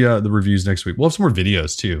forward to the reviews next week. We'll have some more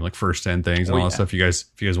videos too, like first 10 things and all that stuff.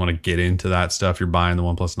 If you guys want to get into that stuff, you're buying the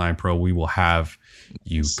OnePlus 9 Pro, we will have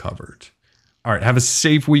you covered. All right, have a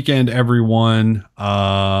safe weekend, everyone.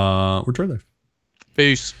 We're Droid Life.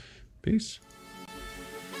 Peace. Peace.